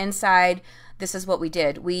book, and inside, this is what we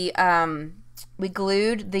did. We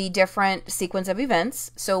glued the different sequence of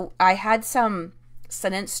events. So I had some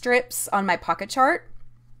sentence strips on my pocket chart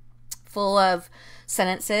full of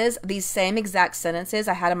sentences, these same exact sentences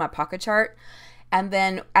I had on my pocket chart. And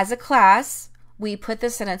then as a class, we put the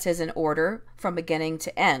sentences in order from beginning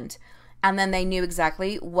to end. And then they knew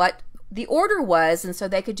exactly what the order was, and so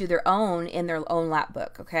they could do their own in their own lap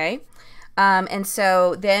book, okay? And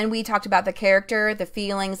so then we talked about the character, the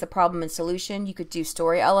feelings, the problem and solution. You could do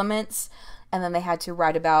story elements. And then they had to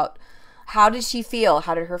write about how did she feel?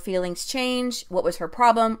 How did her feelings change? What was her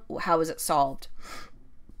problem? How was it solved?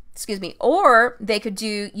 Excuse me. Or you could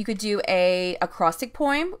do a acrostic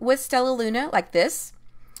poem with Stella Luna like this.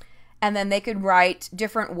 And then they could write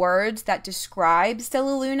different words that describe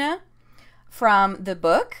Stella Luna from the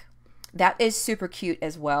book. That is super cute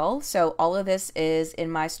as well. So all of this is in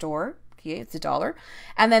my store. Okay, it's $1.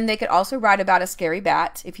 And then they could also write about a scary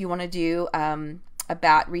bat if you want to do a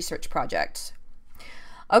bat research project.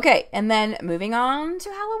 Okay, and then moving on to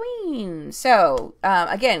Halloween. So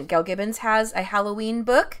again, Gail Gibbons has a Halloween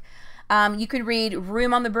book. You could read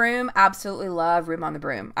Room on the Broom. Absolutely love Room on the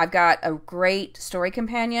Broom. I've got a great story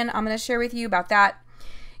companion I'm going to share with you about that.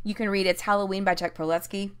 You can read It's Halloween by Chuck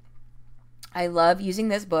Proletsky. I love using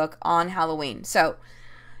this book on Halloween. So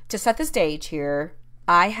to set the stage here,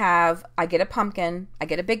 I get a pumpkin, I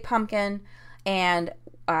get a big pumpkin, and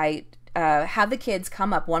I have the kids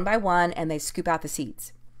come up one by one and they scoop out the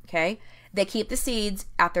seeds. Okay? They keep the seeds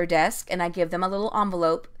at their desk, and I give them a little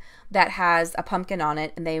envelope that has a pumpkin on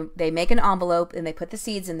it, and they make an envelope and they put the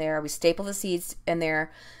seeds in there. We staple the seeds in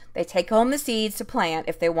there. They take home the seeds to plant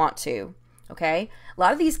if they want to. Okay? A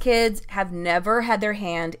lot of these kids have never had their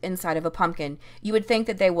hand inside of a pumpkin. You would think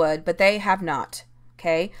that they would, but they have not.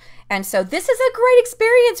 Okay? And so this is a great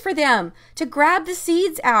experience for them to grab the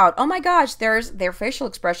seeds out. Oh my gosh, their facial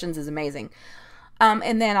expressions is amazing.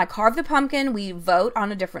 And then I carve the pumpkin. We vote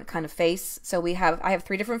on a different kind of face. So I have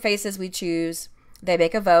 3 different faces we choose. They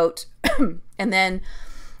make a vote. And then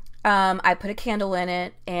I put a candle in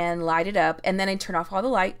it and light it up. And then I turn off all the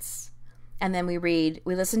lights. And then we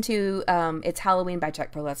listen to It's Halloween by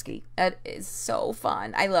Chuck Proletsky. It is so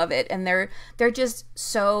fun. I love it. And they're just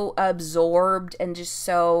so absorbed and just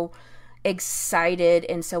so excited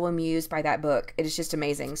and so amused by that book. It is just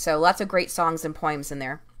amazing. So lots of great songs and poems in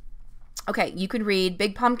there. Okay, you can read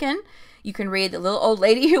Big Pumpkin. You can read The Little Old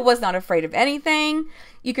Lady Who Was Not Afraid of Anything.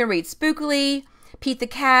 You can read Spookily, Pete the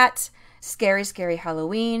Cat, Scary Scary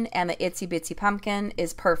Halloween, and The Itsy Bitsy Pumpkin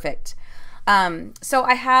is perfect. So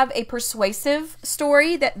I have a persuasive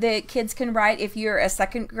story that the kids can write if you're a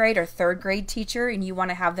 2nd grade or 3rd grade teacher and you want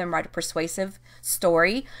to have them write a persuasive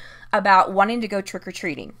story about wanting to go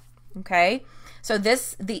trick-or-treating. Okay? So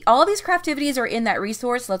all these craftivities are in that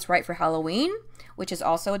resource, Let's Write for Halloween, which is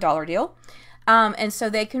also a $1 deal. And so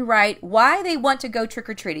they can write why they want to go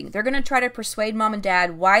trick-or-treating. They're going to try to persuade mom and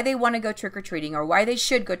dad why they want to go trick-or-treating or why they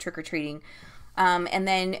should go trick-or-treating. And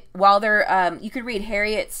then while they're, you could read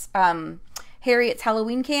Harriet's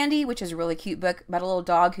Halloween Candy, which is a really cute book about a little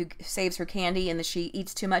dog who saves her candy and then she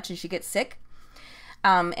eats too much and she gets sick.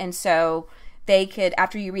 And so they could,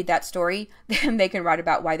 after you read that story, then they can write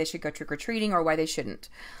about why they should go trick-or-treating or why they shouldn't.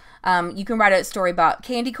 You can write a story about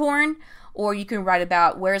candy corn, or you can write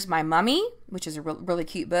about Where's My Mummy, which is a really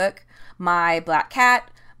cute book, My Black Cat,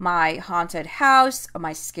 My Haunted House, or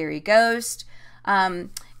My Scary Ghost.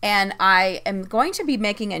 And I am going to be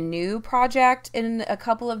making a new project in a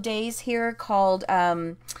couple of days here called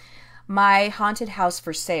My Haunted House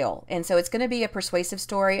for Sale. And so it's going to be a persuasive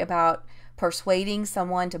story about persuading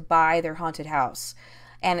someone to buy their haunted house.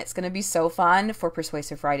 And it's going to be so fun for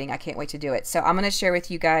persuasive writing. I can't wait to do it. So I'm going to share with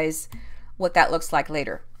you guys what that looks like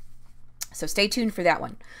later. So stay tuned for that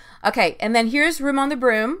one. Okay, and then here's Room on the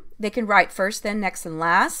Broom. They can write first, then, next, and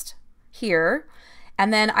last here.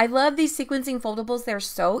 And then I love these sequencing foldables. They're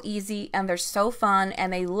so easy and they're so fun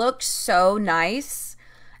and they look so nice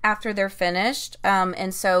after they're finished.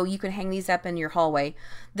 And so you can hang these up in your hallway.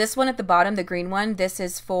 This one at the bottom, the green one, this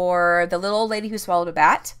is for The Little Old Lady Who Swallowed a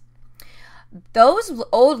Bat. Those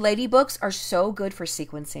old lady books are so good for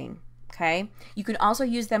sequencing. Okay, you can also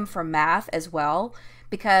use them for math as well,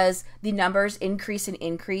 because the numbers increase and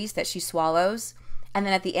increase that she swallows, and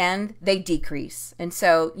then at the end they decrease. And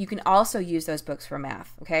so you can also use those books for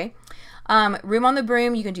math. Okay, Room on the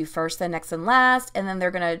Broom, you can do first, then, next, and last, and then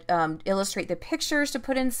they're going to illustrate the pictures to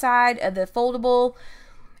put inside of the foldable.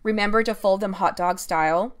 Remember to fold them hot dog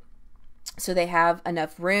style so they have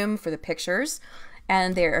enough room for the pictures,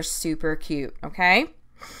 and they are super cute. Okay,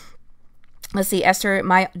 let's see, Esther,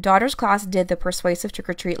 my daughter's class did the persuasive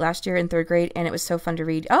trick-or-treat last year in 3rd grade, and it was so fun to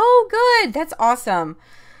read. Oh, good. That's awesome.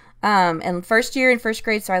 And first year in 1st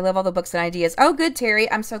grade, so I love all the books and ideas. Oh, good, Terry.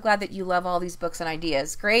 I'm so glad that you love all these books and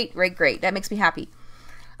ideas. Great, great, great. That makes me happy.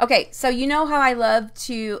 Okay, so you know how I love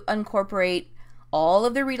to incorporate all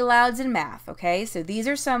of the read-alouds in math, okay? So these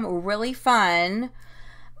are some really fun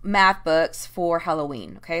math books for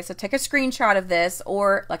Halloween, okay? So take a screenshot of this,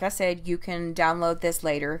 or like I said, you can download this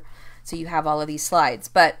later so you have all of these slides.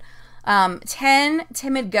 But 10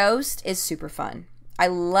 Timid Ghosts is super fun. I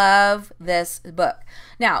love this book.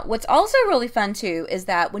 Now, what's also really fun too is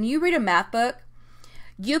that when you read a math book,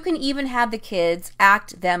 you can even have the kids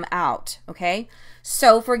act them out, okay?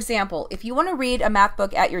 So, for example, if you want to read a math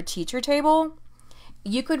book at your teacher table,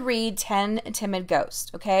 you could read 10 Timid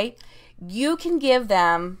Ghosts, okay? You can give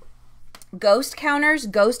them ghost counters,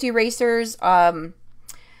 ghost erasers. I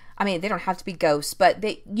mean, they don't have to be ghosts, but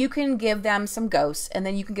you can give them some ghosts, and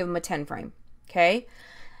then you can give them a 10 frame, okay?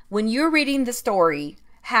 When you're reading the story,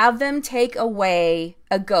 have them take away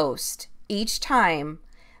a ghost each time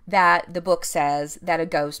that the book says that a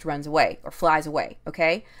ghost runs away or flies away,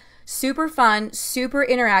 okay? Super fun, super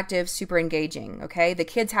interactive, super engaging, okay? The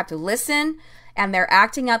kids have to listen, and they're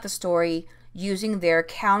acting out the story using their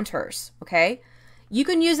counters, okay? You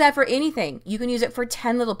can use that for anything. You can use it for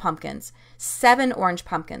 10 little pumpkins, 7 orange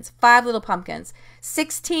pumpkins, 5 little pumpkins,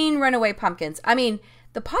 16 runaway pumpkins. I mean,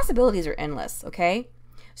 the possibilities are endless, okay?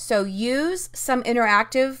 So use some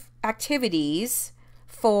interactive activities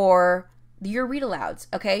for your read alouds,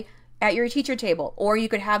 okay, at your teacher table. Or you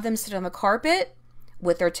could have them sit on the carpet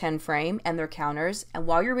with their 10 frame and their counters. And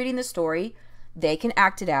while you're reading the story, they can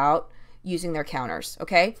act it out using their counters,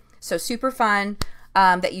 okay? So super fun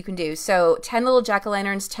that you can do. So 10 little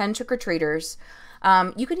jack-o'-lanterns, 10 trick-or-treaters.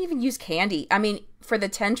 You can even use candy. I mean, for the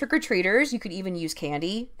 10 trick-or-treaters, you could even use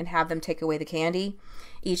candy and have them take away the candy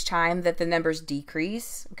each time that the numbers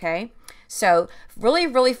decrease, okay? So really,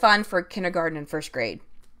 really fun for kindergarten and first grade.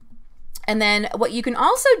 And then what you can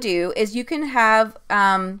also do is you can have,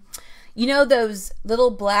 you know, those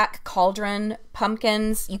little black cauldron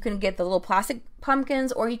pumpkins. You can get the little plastic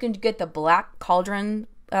pumpkins, or you can get the black cauldron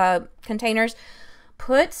containers.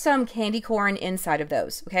 Put some candy corn inside of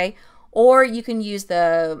those, okay? Or you can use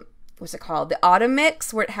the, what's it called? The autumn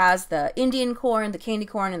mix, where it has the Indian corn, the candy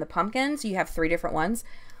corn, and the pumpkins. You have 3 different ones.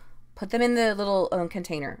 Put them in the little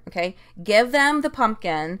container, okay? Give them the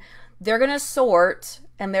pumpkin. They're going to sort,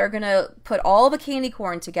 and they're going to put all the candy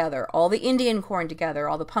corn together, all the Indian corn together,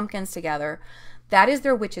 all the pumpkins together. That is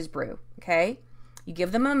their witch's brew, okay? You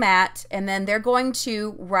give them a mat, and then they're going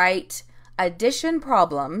to write addition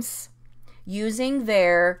problems using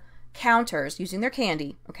their counters, using their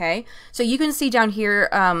candy, okay? So you can see down here,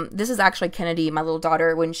 this is actually Kennedy, my little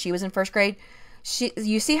daughter, when she was in first grade.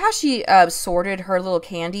 You see how she sorted her little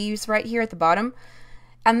candies right here at the bottom?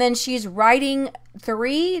 And then she's writing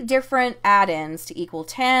 3 different add-ins to equal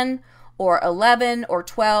 10 or 11 or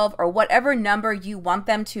 12 or whatever number you want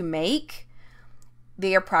them to make.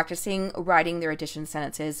 They are practicing writing their addition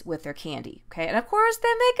sentences with their candy, okay? And of course,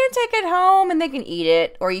 then they can take it home and they can eat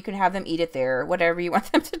it, or you can have them eat it there, whatever you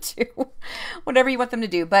want them to do. Whatever you want them to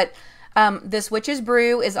do. But this Witch's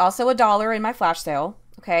Brew is also $1 in my flash sale,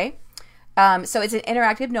 okay? So it's an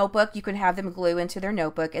interactive notebook. You can have them glue into their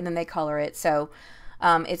notebook, and then they color it. So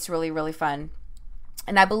it's really, really fun.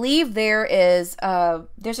 And I believe there's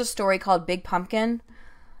a story called Big Pumpkin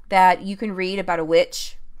that you can read about a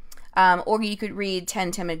witch. Or you could read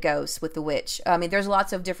 10 Timid Ghosts with the witch. I mean, there's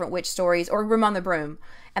lots of different witch stories, or Room on the Broom,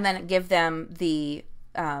 and then give them the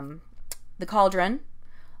cauldron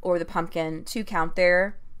or the pumpkin to count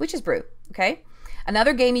their witch's brew, okay?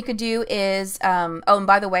 Another game you could do is, oh, and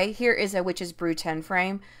by the way, here is a witch's brew 10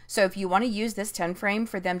 frame. So if you want to use this 10 frame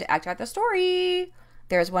for them to act out the story,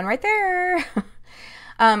 there's one right there.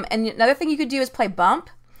 And another thing you could do is play Bump.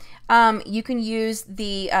 You can use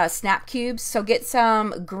the snap cubes. So get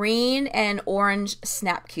some green and orange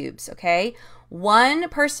snap cubes, okay? One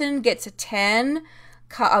person gets 10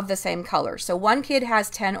 of the same color. So one kid has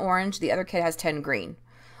 10 orange, the other kid has 10 green.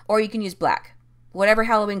 Or you can use black, whatever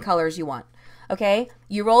Halloween colors you want, okay?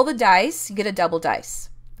 You roll the dice, you get a double dice,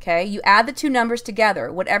 okay? You add the 2 numbers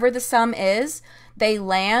together. Whatever the sum is, they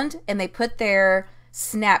land and they put their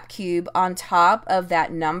snap cube on top of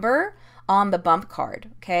that number on the bump card,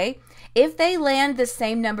 okay? If they land the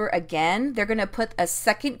same number again, they're going to put a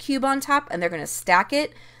second cube on top and they're going to stack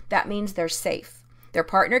it. That means they're safe. Their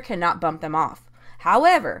partner cannot bump them off.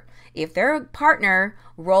 However, if their partner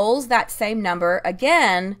rolls that same number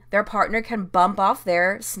again, their partner can bump off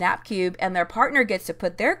their snap cube and their partner gets to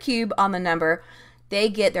put their cube on the number. They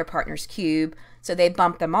get their partner's cube, so they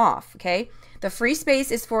bump them off, okay? The free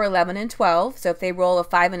space is for 11 and 12. So if they roll a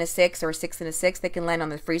 5 and a 6 or a 6 and a 6, they can land on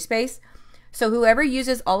the free space. So whoever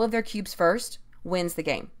uses all of their cubes first wins the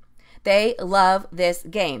game. They love this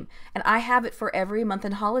game. And I have it for every month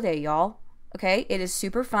and holiday, y'all. Okay? It is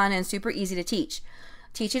super fun and super easy to teach.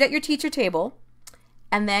 Teach it at your teacher table,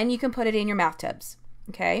 and then you can put it in your math tubs.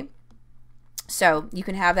 Okay? So you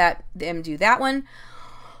can have them do that one.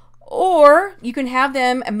 Or you can have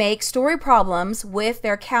them make story problems with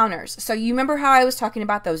their counters. So you remember how I was talking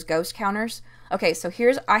about those ghost counters? Okay, so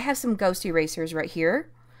I have some ghost erasers right here.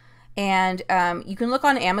 And you can look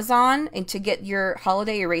on Amazon and to get your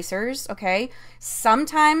holiday erasers, okay?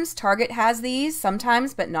 Sometimes Target has these,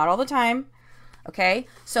 sometimes, but not all the time, okay?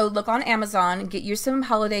 So look on Amazon and get you some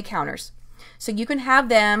holiday counters. So you can have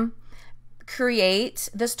them create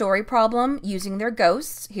the story problem using their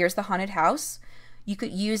ghosts. Here's the haunted house. You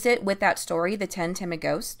could use it with that story, the 10 Timid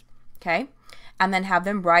Ghost, okay? And then have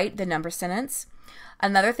them write the number sentence.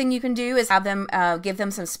 Another thing you can do is have them give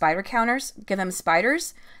them some spider counters, give them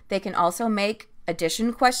spiders. They can also make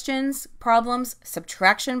addition questions, problems,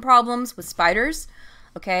 subtraction problems with spiders,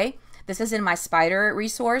 okay? This is in my spider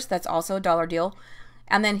resource. That's also a dollar deal.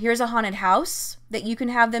 And then here's a haunted house that you can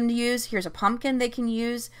have them use. Here's a pumpkin they can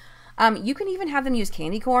use. You can even have them use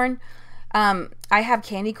candy corn. I have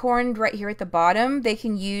candy corn right here at the bottom. They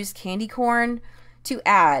can use candy corn to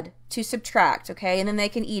add, to subtract, okay? And then they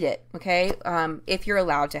can eat it, okay? If you're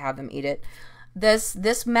allowed to have them eat it.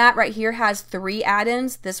 This mat right here has 3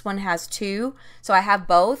 add-ins. This one has 2. So I have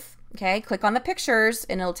both, okay? Click on the pictures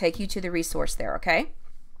and it'll take you to the resource there, okay?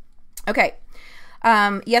 Okay.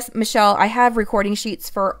 Yes, Michelle, I have recording sheets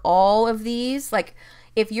for all of these. Like,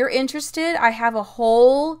 if you're interested, I have a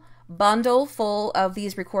whole bundle full of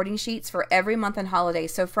these recording sheets for every month and holiday.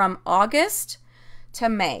 So from August to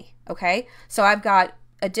May, okay? So I've got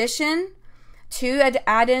addition, 2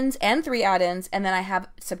 add-ins and 3 add-ins, and then I have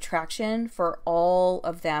subtraction for all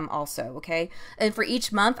of them also, okay? And for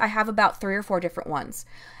each month, I have about 3 or 4 different ones.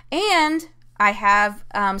 And I have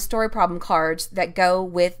story problem cards that go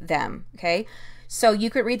with them, okay? So you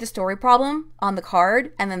could read the story problem on the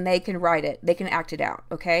card, and then they can write it. They can act it out,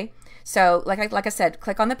 okay? So like I said,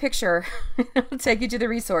 click on the picture. It'll take you to the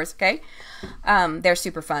resource, okay? They're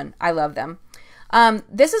super fun. I love them.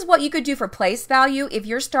 This is what you could do for place value. If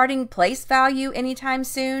you're starting place value anytime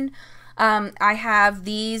soon, I have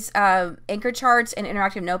these anchor charts and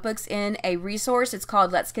interactive notebooks in a resource. It's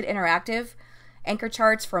called Let's Get Interactive Anchor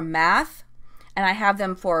Charts for Math. And I have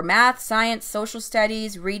them for math, science, social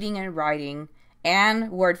studies, reading and writing, and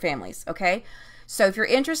word families, okay? So if you're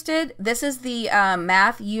interested, this is the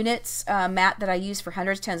math units mat that I use for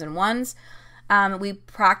hundreds, tens, and ones. We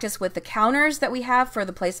practice with the counters that we have for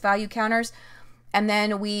the place value counters. And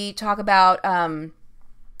then we talk about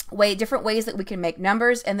different ways that we can make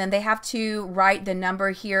numbers. And then they have to write the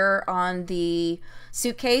number here on the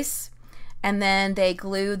suitcase. And then they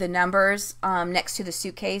glue the numbers next to the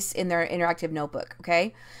suitcase in their interactive notebook,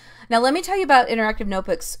 okay? Now let me tell you about interactive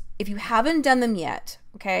notebooks. If you haven't done them yet,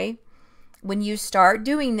 okay? When you start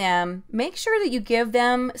doing them, make sure that you give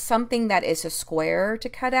them something that is a square to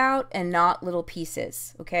cut out and not little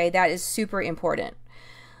pieces, okay? That is super important.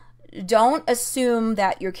 Don't assume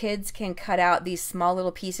that your kids can cut out these small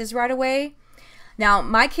little pieces right away. Now,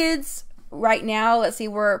 my kids right now, let's see,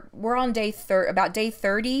 we're on about day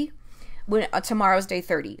 30. Tomorrow's day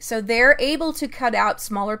 30. So they're able to cut out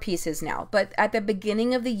smaller pieces now. But at the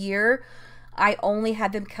beginning of the year, I only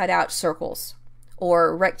had them cut out circles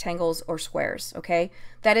or rectangles or squares, okay?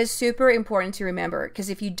 That is super important to remember, because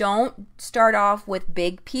if you don't start off with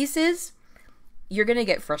big pieces, you're going to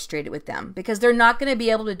get frustrated with them because they're not going to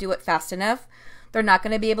be able to do it fast enough. They're not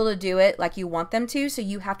going to be able to do it like you want them to, so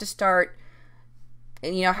you have to start,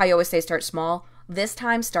 and you know how you always say start small? This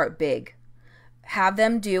time, start big. Have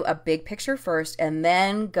them do a big picture first and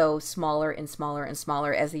then go smaller and smaller and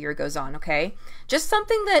smaller as the year goes on, okay? Just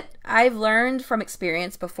something that I've learned from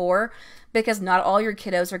experience before, because not all your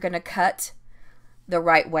kiddos are going to cut the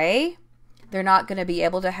right way. They're not going to be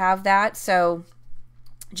able to have that, so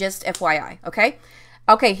just FYI, okay?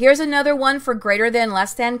 Okay, here's another one for greater than,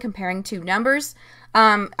 less than, comparing two numbers.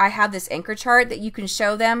 I have this anchor chart that you can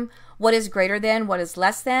show them what is greater than, what is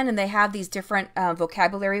less than, and they have these different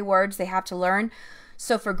vocabulary words they have to learn.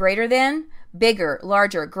 So for greater than, bigger,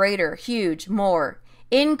 larger, greater, huge, more,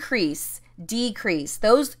 increase, decrease.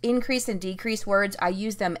 Those increase and decrease words, I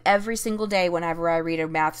use them every single day whenever I read a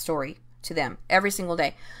math story to them, every single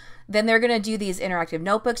day. Then they're going to do these interactive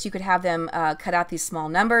notebooks. You could have them cut out these small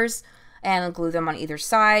numbers and glue them on either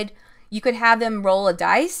side. You could have them roll a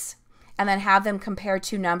dice and then have them compare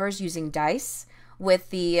two numbers using dice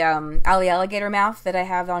with the Ali Alligator mouth that I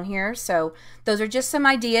have on here. So those are just some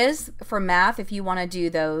ideas for math if you want to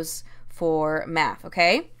do those for math,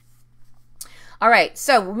 okay? All right,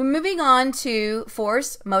 so we're moving on to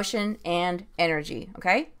force, motion, and energy,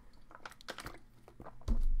 okay?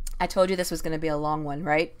 I told you this was going to be a long one,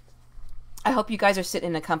 right? I hope you guys are sitting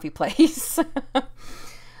in a comfy place.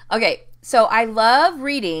 Okay, so I love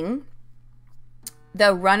reading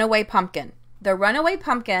The Runaway Pumpkin. The runaway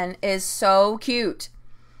pumpkin is so cute.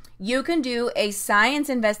 You can do a science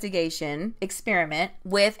investigation experiment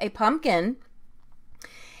with a pumpkin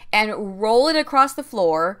and roll it across the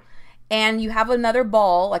floor, and you have another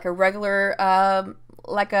ball, like a regular,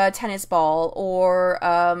 like a tennis ball or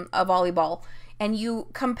a volleyball, and you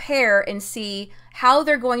compare and see how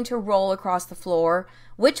they're going to roll across the floor,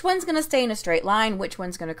 which one's going to stay in a straight line, which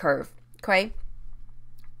one's going to curve, okay?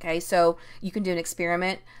 Okay, so you can do an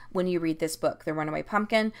experiment when you read this book, The Runaway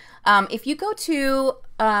Pumpkin. If you go to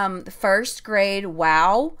the first grade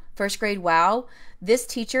WOW, this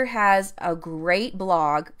teacher has a great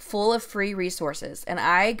blog full of free resources. And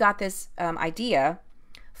I got this idea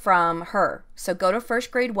from her. So go to first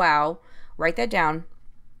grade WOW, write that down.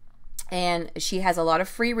 And she has a lot of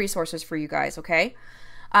free resources for you guys, okay?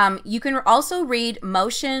 You can also read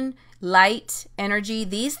Motion, Light, Energy.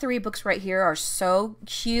 These 3 books right here are so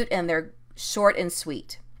cute, and they're short and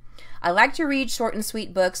sweet. I like to read short and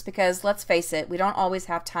sweet books because, let's face it, we don't always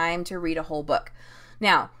have time to read a whole book.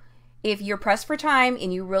 Now, if you're pressed for time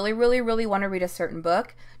and you really, really, really want to read a certain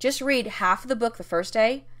book, just read half of the book the first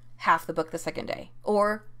day, half the book the second day,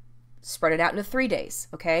 or spread it out into 3 days,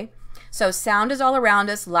 okay? So sound is all around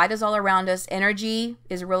us, light is all around us, energy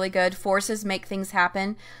is really good, forces make things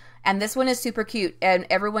happen, and this one is super cute, and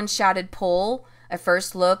everyone shouted pull, a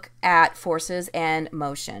first look at forces and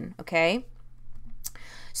motion, okay?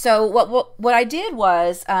 So what I did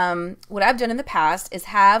was, what I've done in the past is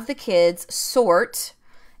have the kids sort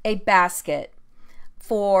a basket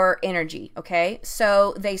for energy, okay?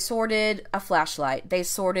 So they sorted a flashlight, they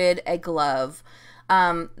sorted a glove,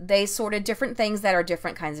 they sorted different things that are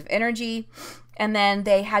different kinds of energy, and then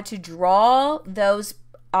they had to draw those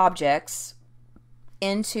objects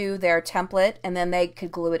into their template, and then they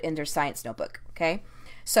could glue it in their science notebook, okay?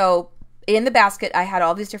 So in the basket, I had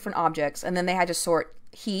all these different objects, and then they had to sort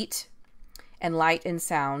heat and light and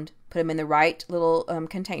sound, put them in the right little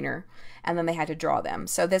container, and then they had to draw them.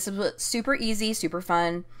 So this is super easy, super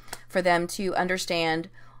fun for them to understand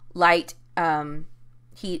light,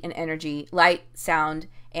 heat, and energy, light, sound,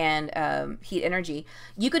 and heat, energy.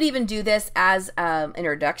 You could even do this as an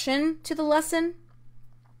introduction to the lesson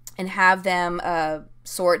and have them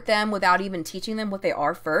sort them without even teaching them what they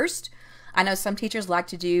are first. I know some teachers like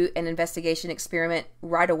to do an investigation experiment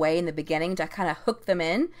right away in the beginning to kind of hook them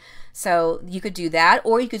in. So you could do that,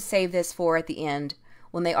 or you could save this for at the end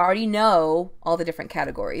when they already know all the different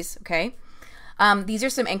categories, okay? These are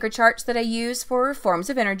some anchor charts that I use for forms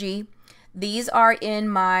of energy. These are in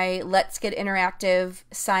my Let's Get Interactive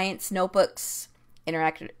Science Notebooks,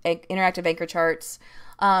 interactive anchor charts.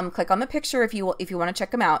 Click on the picture if you want to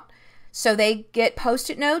check them out. So they get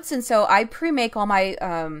Post-it notes, and so I pre-make all my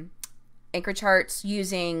anchor charts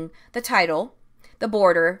using the title, the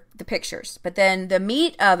border, the pictures. But then the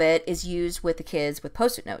meat of it is used with the kids with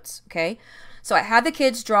Post-it notes, okay? So I had the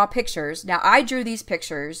kids draw pictures. Now I drew these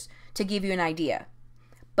pictures to give you an idea.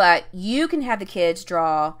 But you can have the kids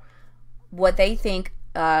draw what they think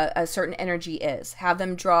a certain energy is. Have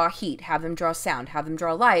them draw heat, have them draw sound, have them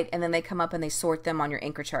draw light, and then they come up and they sort them on your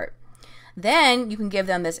anchor chart. Then you can give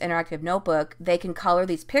them this interactive notebook. They can color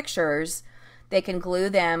these pictures. They can glue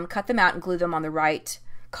them, cut them out and glue them on the right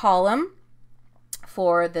column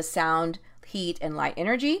for the sound, heat, and light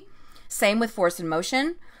energy. Same with force and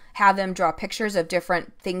motion. Have them draw pictures of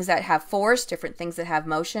different things that have force, different things that have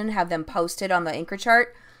motion. Have them posted on the anchor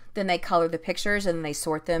chart. Then they color the pictures and then they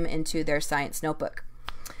sort them into their science notebook.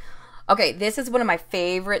 Okay, this is one of my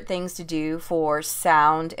favorite things to do for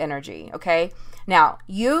sound energy, okay? Now,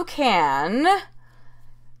 you can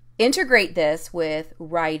integrate this with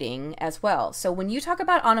writing as well. So when you talk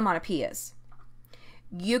about onomatopoeias,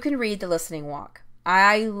 you can read The Listening Walk.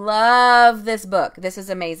 I love this book. This is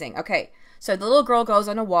amazing. Okay, so the little girl goes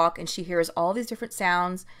on a walk and she hears all these different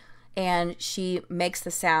sounds, and she makes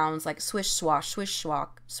the sounds like swish, swash, swish,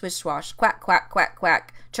 swash, quack, quack, quack,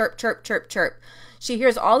 quack, chirp, chirp, chirp, chirp. She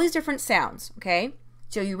hears all these different sounds, okay?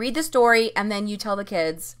 So you read the story and then you tell the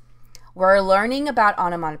kids, we're learning about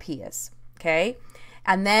onomatopoeias, okay?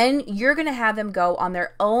 And then you're going to have them go on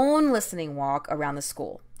their own listening walk around the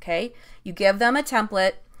school, okay? You give them a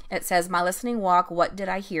template. It says, my listening walk, what did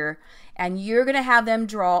I hear? And you're going to have them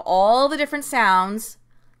draw all the different sounds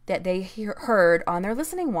that they heard on their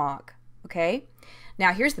listening walk, okay?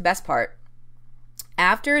 Now, here's the best part.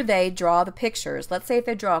 After they draw the pictures, let's say if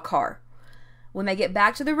they draw a car, when they get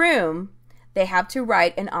back to the room, they have to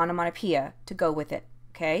write an onomatopoeia to go with it,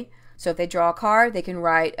 okay? So if they draw a car, they can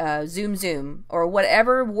write zoom, zoom, or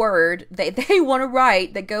whatever word they want to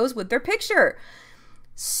write that goes with their picture.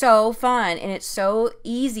 So fun, and it's so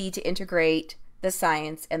easy to integrate the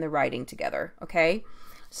science and the writing together, okay?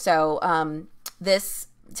 So this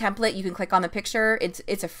template, you can click on the picture. It's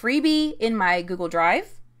a freebie in my Google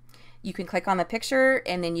Drive. You can click on the picture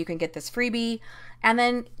and then you can get this freebie, and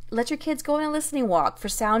then let your kids go on a listening walk for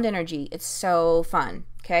sound energy. It's so fun,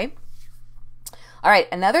 okay? All right,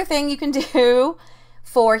 another thing you can do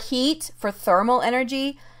for heat, for thermal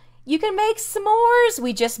energy, you can make s'mores.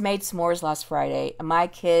 We just made s'mores last Friday. My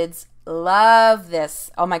kids love this.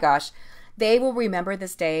 Oh my gosh. They will remember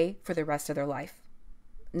this day for the rest of their life.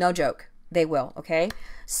 No joke. They will, okay?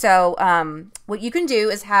 So what you can do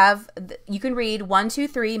is you can read 1, 2,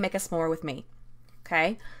 3, make a s'more with me,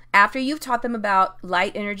 okay? After you've taught them about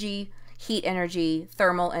light energy, heat energy,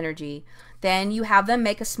 thermal energy, then you have them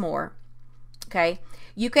make a s'more, okay?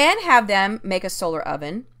 You can have them make a solar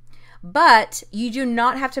oven, but you do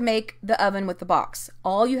not have to make the oven with the box.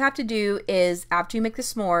 All you have to do is, after you make the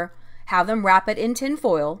s'more, have them wrap it in tin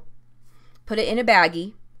foil, put it in a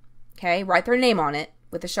baggie, okay? Write their name on it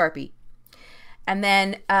with a Sharpie. And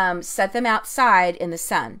then set them outside in the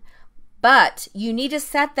sun. But you need to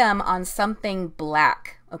set them on something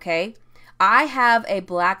black, okay? I have a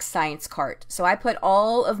black science cart. So I put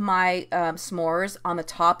all of my s'mores on the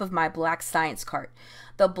top of my black science cart.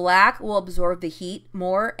 The black will absorb the heat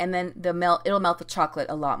more, and then it'll melt the chocolate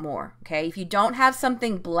a lot more, okay? If you don't have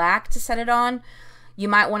something black to set it on, you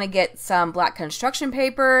might want to get some black construction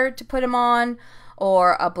paper to put them on,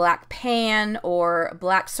 or a black pan, or a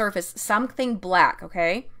black surface, something black,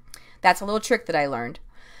 okay? That's a little trick that I learned.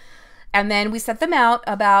 And then we set them out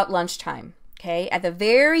about lunchtime, okay? At the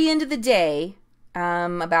very end of the day,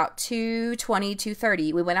 about 2:20,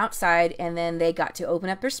 2:30, we went outside, and then they got to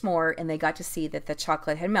open up their s'more, and they got to see that the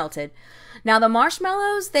chocolate had melted. Now, the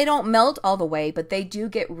marshmallows, they don't melt all the way, but they do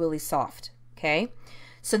get really soft, okay?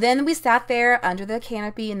 So then we sat there under the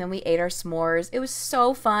canopy, and then we ate our s'mores. It was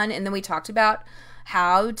so fun, and then we talked about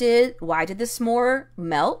why did the s'more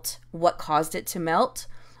melt? What caused it to melt?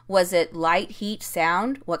 Was it light, heat,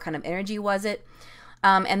 sound? What kind of energy was it?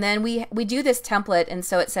 And then we do this template, and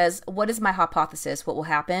so it says, what is my hypothesis? What will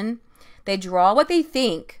happen? They draw what they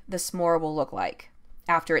think the s'more will look like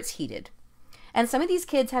after it's heated. And some of these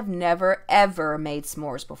kids have never, ever made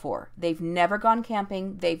s'mores before. They've never gone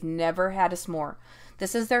camping. They've never had a s'more.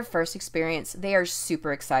 This is their first experience. They are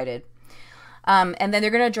super excited. And then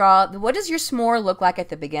they're going to draw, what does your s'more look like at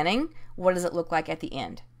the beginning? What does it look like at the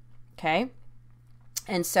end? Okay.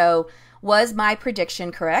 And so, was my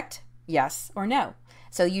prediction correct? Yes or no?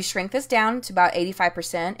 So you shrink this down to about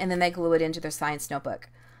 85%, and then they glue it into their science notebook.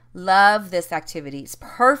 Love this activity. It's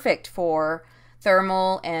perfect for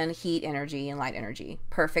thermal and heat energy and light energy.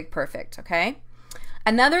 Perfect, perfect. Okay.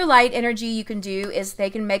 Another light energy you can do is they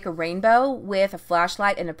can make a rainbow with a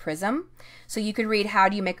flashlight and a prism. So you could read, how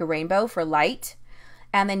do you make a rainbow for light?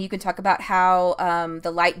 And then you can talk about how the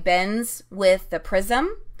light bends with the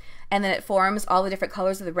prism, and then it forms all the different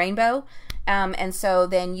colors of the rainbow. And so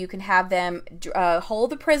then you can have them hold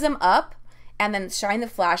the prism up and then shine the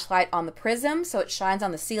flashlight on the prism so it shines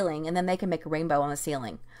on the ceiling, and then they can make a rainbow on the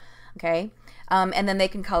ceiling. Okay? And then they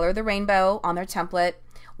can color the rainbow on their template.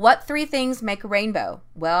 What 3 things make a rainbow?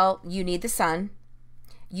 Well, you need the sun,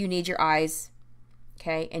 you need your eyes,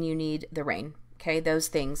 okay, and you need the rain, okay, those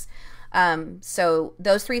things. So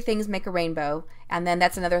those 3 things make a rainbow, and then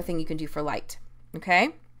that's another thing you can do for light,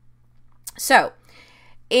 okay? So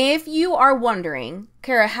if you are wondering,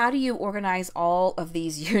 Kara, how do you organize all of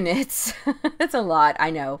these units? That's a lot, I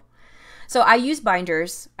know. So I use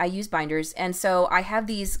binders, and so I have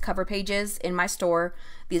these cover pages in my store.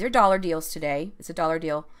 These are dollar deals today. It's a dollar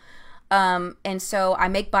deal. And so I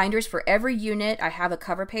make binders for every unit. I have a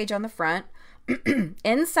cover page on the front.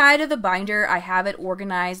 Inside of the binder, I have it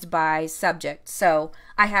organized by subject. So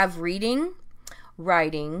I have reading,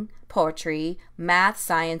 writing, poetry, math,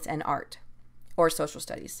 science, and art, or social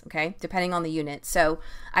studies, okay, depending on the unit. So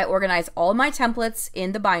I organize all my templates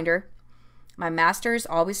in the binder. My masters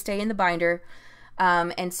always stay in the binder.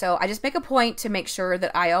 And so I just make a point to make sure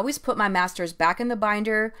that I always put my masters back in the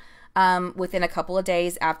binder within a couple of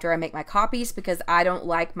days after I make my copies, because I don't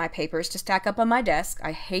like my papers to stack up on my desk.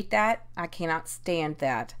 I hate that. I cannot stand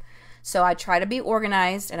that. So I try to be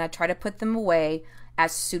organized, and I try to put them away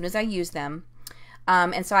as soon as I use them.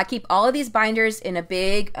 And so I keep all of these binders in a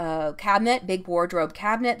big cabinet, big wardrobe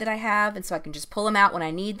cabinet that I have, and so I can just pull them out when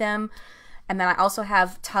I need them. And then I also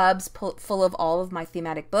have tubs full of all of my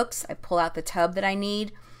thematic books. I pull out the tub that I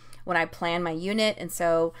need when I plan my unit. And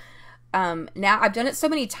so now I've done it so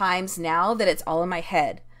many times now that it's all in my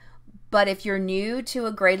head. But if you're new to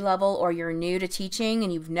a grade level, or you're new to teaching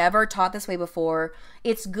and you've never taught this way before,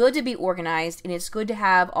 it's good to be organized, and it's good to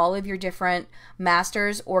have all of your different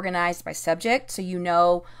masters organized by subject, so you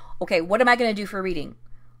know, okay, what am I going to do for reading?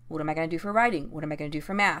 What am I going to do for writing? What am I going to do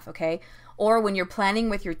for math? Okay. Or when you're planning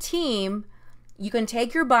with your team, you can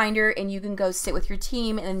take your binder and you can go sit with your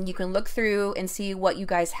team and you can look through and see what you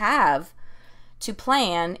guys have to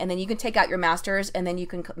plan, and then you can take out your masters and then you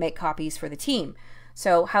can make copies for the team.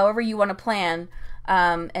 So however you want to plan.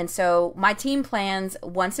 And so my team plans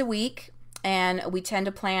once a week, and we tend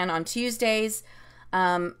to plan on Tuesdays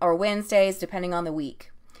or Wednesdays, depending on the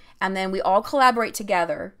week. And then we all collaborate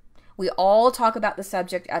together. We all talk about the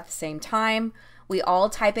subject at the same time. We all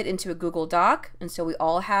type it into a Google Doc, and so we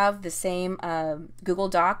all have the same Google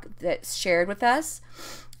Doc that's shared with us.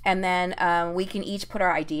 And then we can each put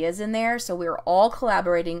our ideas in there, so we're all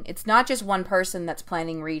collaborating. It's not just one person that's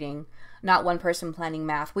planning reading, not one person planning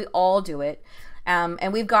math. We all do it.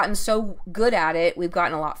 And we've gotten so good at it. We've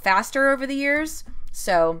gotten a lot faster over the years.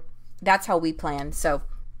 So that's how we plan. So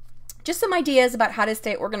just some ideas about how to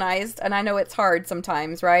stay organized. And I know it's hard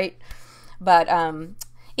sometimes, right? But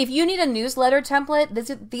if you need a newsletter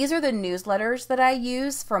template, these are the newsletters that I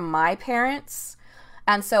use from my parents.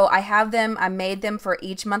 And so I have them, I made them for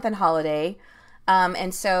each month and holiday.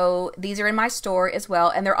 And so these are in my store as well.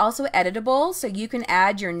 And they're also editable. So you can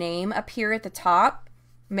add your name up here at the top,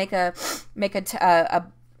 make a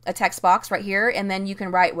text box right here. And then you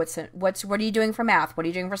can write what are you doing for math? What are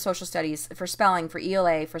you doing for social studies, for spelling, for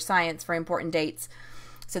ELA, for science, for important dates?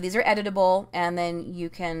 So these are editable, and then you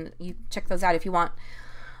check those out if you want.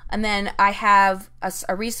 And then I have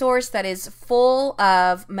a resource that is full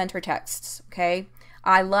of mentor texts, okay?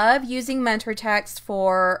 I love using mentor text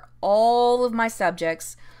for all of my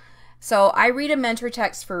subjects. So I read a mentor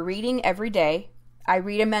text for reading every day. I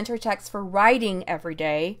read a mentor text for writing every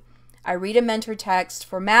day. I read a mentor text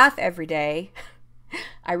for math every day.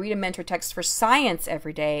 I read a mentor text for science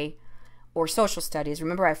every day, or social studies.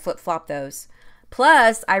 Remember, I flip-flop those.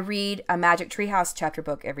 Plus, I read a Magic Treehouse chapter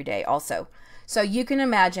book every day also. So you can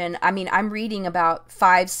imagine, I mean, I'm reading about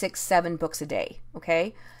 5, 6, 7 books a day,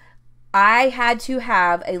 okay? I had to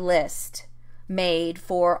have a list made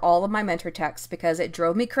for all of my mentor texts because it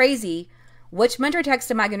drove me crazy. Which mentor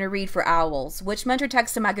text am I going to read for owls? Which mentor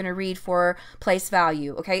text am I going to read for place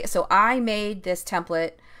value? Okay, so I made this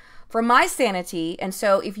template for my sanity. And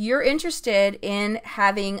so if you're interested in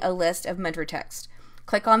having a list of mentor text,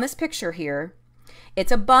 click on this picture here.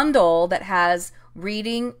 It's a bundle that has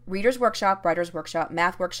reading, reader's workshop, writer's workshop,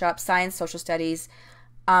 math workshop, science, social studies.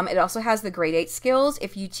 It also has the grade 8 skills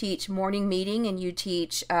if you teach morning meeting and you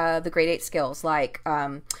teach the grade 8 skills like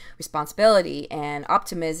responsibility and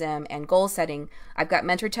optimism and goal setting. I've got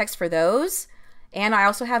mentor text for those, and I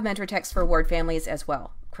also have mentor text for word families as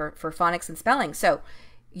well for phonics and spelling. So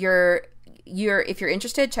if you're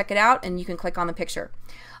interested, check it out, and you can click on the picture.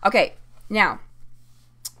 Okay, now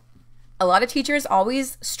a lot of teachers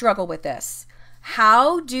always struggle with this.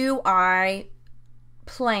 How do I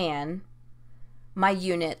plan my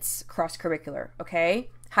units cross-curricular? Okay,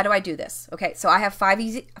 how do I do this? Okay, so I have five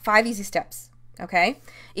easy steps. Okay,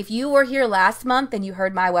 if you were here last month and you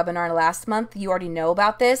heard my webinar last month, you already know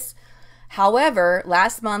about this. However,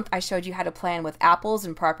 last month I showed you how to plan with apples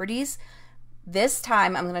and properties. This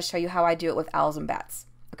time I'm going to show you how I do it with owls and bats.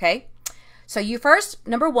 Okay, so you first,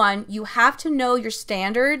 number one, you have to know your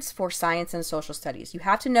standards for science and social studies. You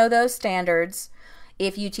have to know those standards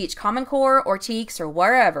if you teach Common Core or TEKS or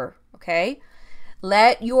wherever. Okay,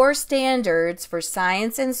 let your standards for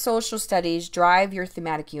science and social studies drive your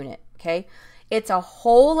thematic unit, okay? It's a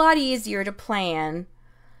whole lot easier to plan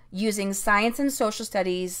using science and social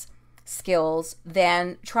studies skills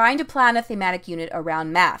than trying to plan a thematic unit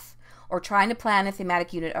around math or trying to plan a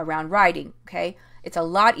thematic unit around writing, okay? It's a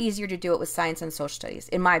lot easier to do it with science and social studies,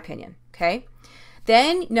 in my opinion, okay?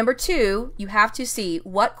 Then, number two, you have to see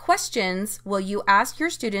what questions will you ask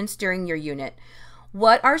your students during your unit.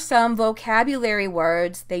 What are some vocabulary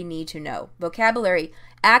words they need to know? Vocabulary,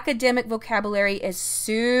 academic vocabulary is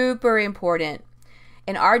super important.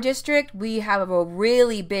 In our district, we have a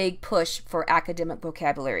really big push for academic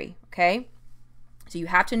vocabulary, okay? So you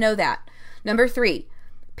have to know that. Number three,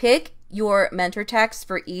 pick your mentor texts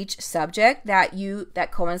for each subject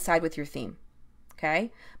that coincide with your theme,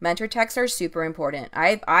 okay? Mentor texts are super important,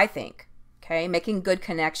 I think, okay? Making good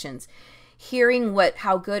connections. Hearing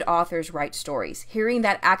how good authors write stories, hearing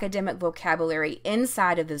that academic vocabulary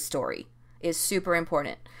inside of the story is super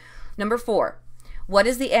important. Number four, what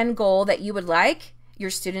is the end goal that you would like your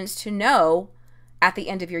students to know at the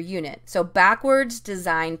end of your unit? So backwards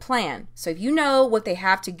design plan. So if you know what they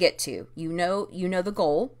have to get to, you know the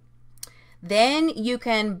goal, then you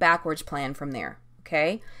can backwards plan from there,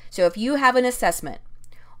 okay? So if you have an assessment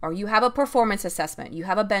or you have a performance assessment, you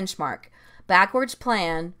have a benchmark, backwards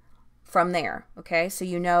plan from there, okay? So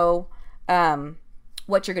you know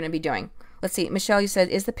what you're going to be doing. Let's see. Michelle, you said,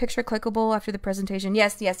 is the picture clickable after the presentation?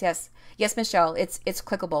 Yes, yes, yes. Yes, Michelle, it's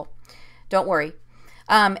clickable. Don't worry.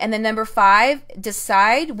 And then number 5,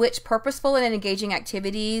 decide which purposeful and engaging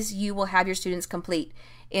activities you will have your students complete.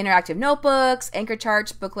 Interactive notebooks, anchor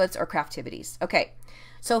charts, booklets, or craftivities. Okay,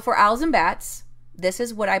 so for owls and bats, this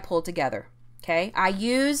is what I pulled together. Okay, I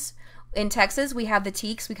use, in Texas, we have the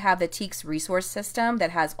TEKS. We have the TEKS resource system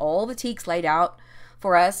that has all the TEKS laid out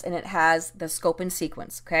for us, and it has the scope and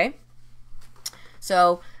sequence. Okay,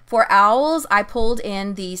 so for owls, I pulled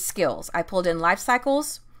in these skills. I pulled in life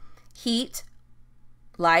cycles, heat,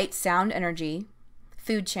 light, sound, energy,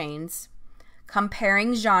 food chains,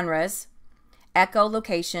 comparing genres,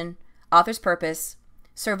 echolocation, author's purpose,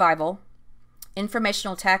 survival,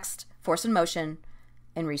 informational text, force and motion,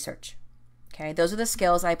 and research. Okay, those are the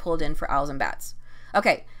skills I pulled in for owls and bats.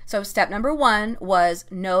 Okay, so step number 1 was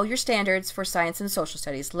know your standards for science and social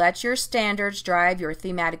studies. Let your standards drive your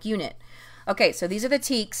thematic unit. Okay, so these are the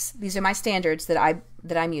TEKS. These are my standards that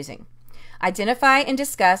I'm using. Identify and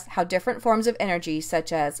discuss how different forms of energy,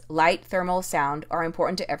 such as light, thermal, sound, are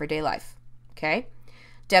important to everyday life. Okay?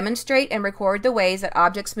 Demonstrate and record the ways that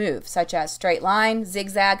objects move, such as straight line,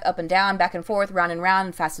 zigzag, up and down, back and forth, round and round,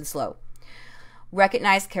 and fast and slow.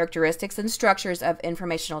 Recognize characteristics and structures of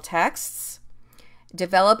informational texts.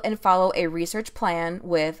 Develop and follow a research plan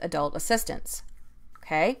with adult assistance.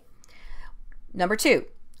 Okay? Number 2,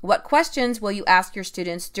 what questions will you ask your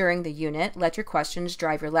students during the unit? Let your questions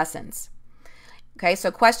drive your lessons. Okay,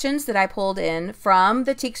 so questions that I pulled in from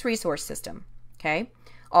the TEKS resource system, okay,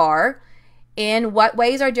 are: in what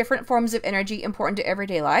ways are different forms of energy important to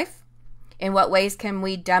everyday life? In what ways can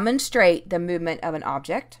we demonstrate the movement of an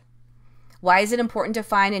object? Why is it important to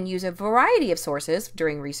find and use a variety of sources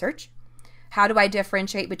during research? How do I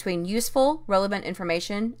differentiate between useful, relevant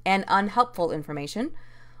information and unhelpful information?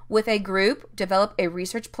 With a group, develop a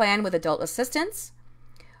research plan with adult assistance.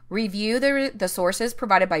 Review the sources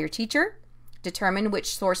provided by your teacher. Determine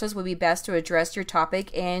which sources will be best to address your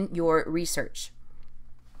topic in your research.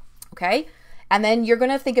 Okay? And then you're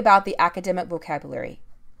going to think about the academic vocabulary.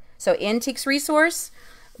 So in TEKS resource,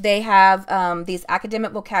 they have these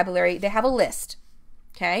academic vocabulary. They have a list.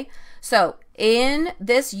 Okay? So in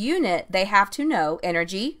this unit, they have to know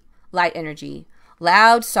energy, light energy,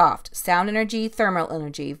 loud, soft, sound energy, thermal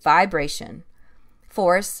energy, vibration,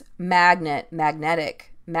 force, magnet, magnetic,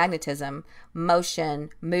 magnetism, motion,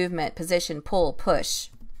 movement, position, pull, push.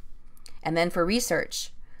 And then for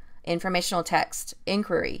research, informational text,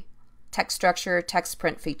 inquiry, text structure, text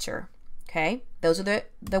print feature. Okay, those are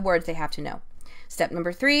the words they have to know. Step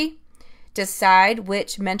number 3, decide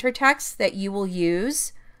which mentor texts that you will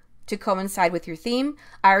use to coincide with your theme.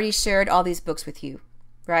 I already shared all these books with you,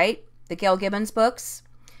 right? The Gail Gibbons books,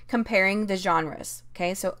 comparing the genres.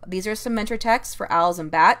 Okay, so these are some mentor texts for owls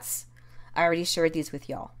and bats. I already shared these with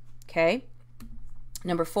y'all. Okay.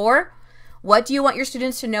 Number 4, what do you want your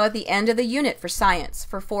students to know at the end of the unit for science,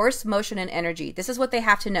 for force, motion, and energy? This is what they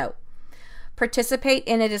have to know. Participate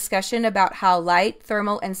in a discussion about how light,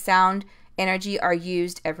 thermal, and sound energy are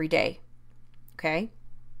used every day. Okay.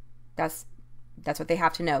 That's what they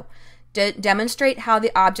have to know. Demonstrate how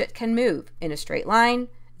the object can move in a straight line,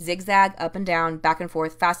 zigzag, up and down, back and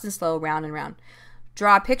forth, fast and slow, round and round.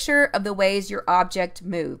 Draw a picture of the ways your object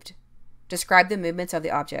moved. Describe the movements of the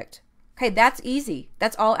object. Okay, that's easy.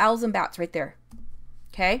 That's all owls and bats right there.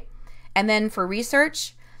 Okay? And then for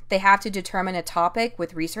research, they have to determine a topic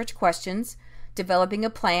with research questions, developing a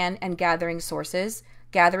plan and gathering sources,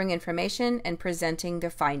 gathering information, and presenting the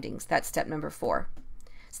findings. That's step number 4.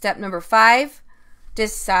 Step number 5,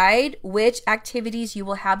 decide which activities you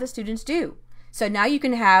will have the students do. So now you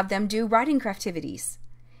can have them do writing craftivities.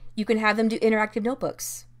 You can have them do interactive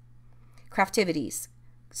notebooks, craftivities,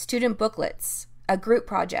 student booklets, a group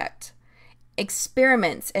project,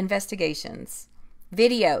 experiments, investigations,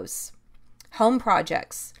 videos, home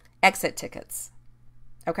projects, exit tickets.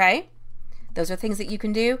 Okay? Those are things that you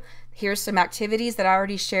can do. Here's some activities that I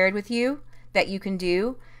already shared with you that you can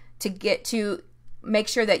do to get to make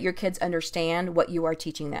sure that your kids understand what you are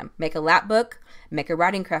teaching them. Make a lap book, make a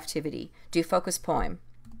writing craftivity, do focus poem.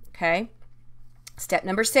 Okay? Step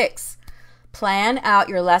number 6. Plan out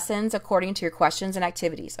your lessons according to your questions and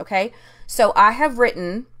activities, okay? So I have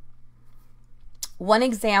written one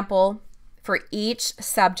example for each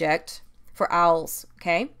subject for owls,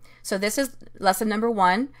 okay? So this is lesson number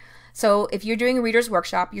 1. So if you're doing a reader's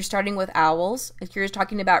workshop, you're starting with owls. If you're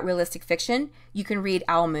talking about realistic fiction, you can read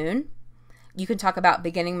Owl Moon. You can talk about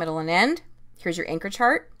beginning, middle, and end. Here's your anchor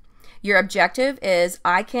chart. Your objective is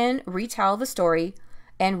I can retell the story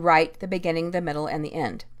and write the beginning, the middle, and the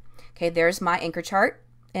end. Okay, there's my anchor chart,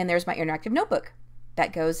 and there's my interactive notebook.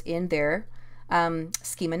 that goes in their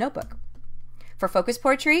schema notebook. For focus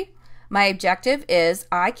poetry, my objective is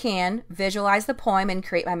I can visualize the poem and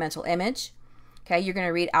create my mental image. Okay, you're going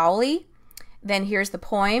to read Owly. Then here's the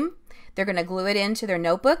poem. They're going to glue it into their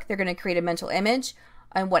notebook. They're going to create a mental image.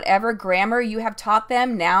 And whatever grammar you have taught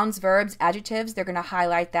them, nouns, verbs, adjectives, they're going to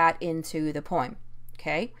highlight that into the poem.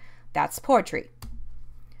 Okay, that's poetry.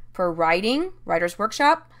 For writing, writer's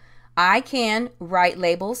workshop, I can write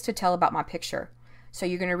labels to tell about my picture. So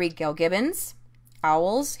you're going to read Gail Gibbons,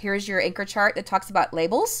 Owls. Here's your anchor chart that talks about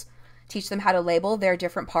labels. Teach them how to label their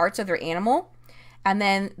different parts of their animal. And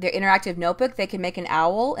then their interactive notebook, they can make an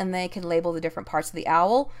owl and they can label the different parts of the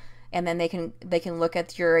owl. And then they can look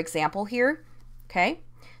at your example here. Okay,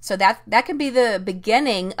 so that can be the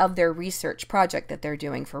beginning of their research project that they're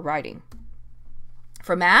doing for writing.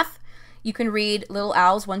 For math, you can read Little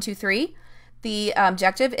Owls 1, 2, 3. The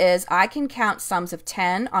objective is I can count sums of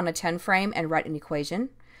 10 on a 10 frame and write an equation.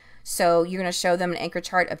 So you're going to show them an anchor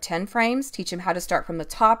chart of 10 frames, teach them how to start from the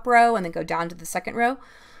top row and then go down to the second row.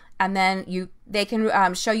 And then they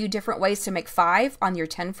can show you different ways to make 5 on your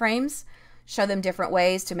 10 frames. Show them different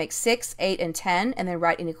ways to make 6, 8, and 10, and then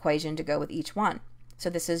write an equation to go with each one. So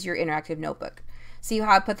this is your interactive notebook. See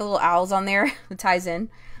how I put the little owls on there? It ties in.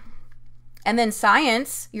 And then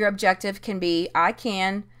science, your objective can be I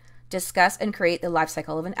can discuss and create the life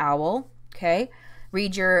cycle of an owl. Okay,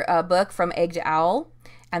 read your book From Egg to Owl,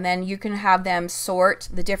 and then you can have them sort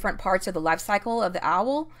the different parts of the life cycle of the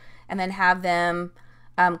owl, and then have them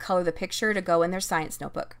color the picture to go in their science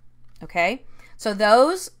notebook. Okay, so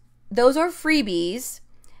those are freebies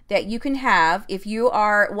that you can have if you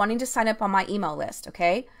are wanting to sign up on my email list.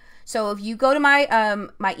 Okay, so if you go to my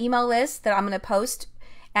my email list that I'm going to post,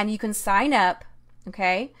 and you can sign up,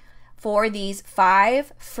 okay, for these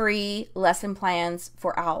 5 free lesson plans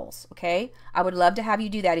for owls. Okay, I would love to have you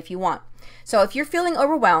do that if you want. So if you're feeling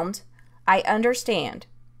overwhelmed, I understand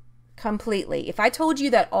completely. If I told you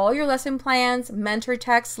that all your lesson plans, mentor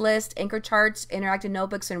text list, anchor charts, interactive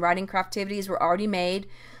notebooks, and writing craftivities were already made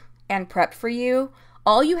and prepped for you,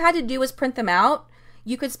 all you had to do was print them out,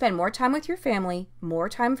 you could spend more time with your family, more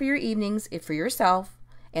time for your evenings, for yourself,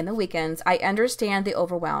 and the weekends. I understand the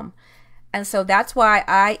overwhelm. And so that's why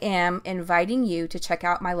I am inviting you to check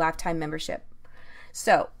out my lifetime membership.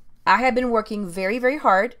 So I have been working very, very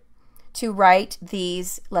hard to write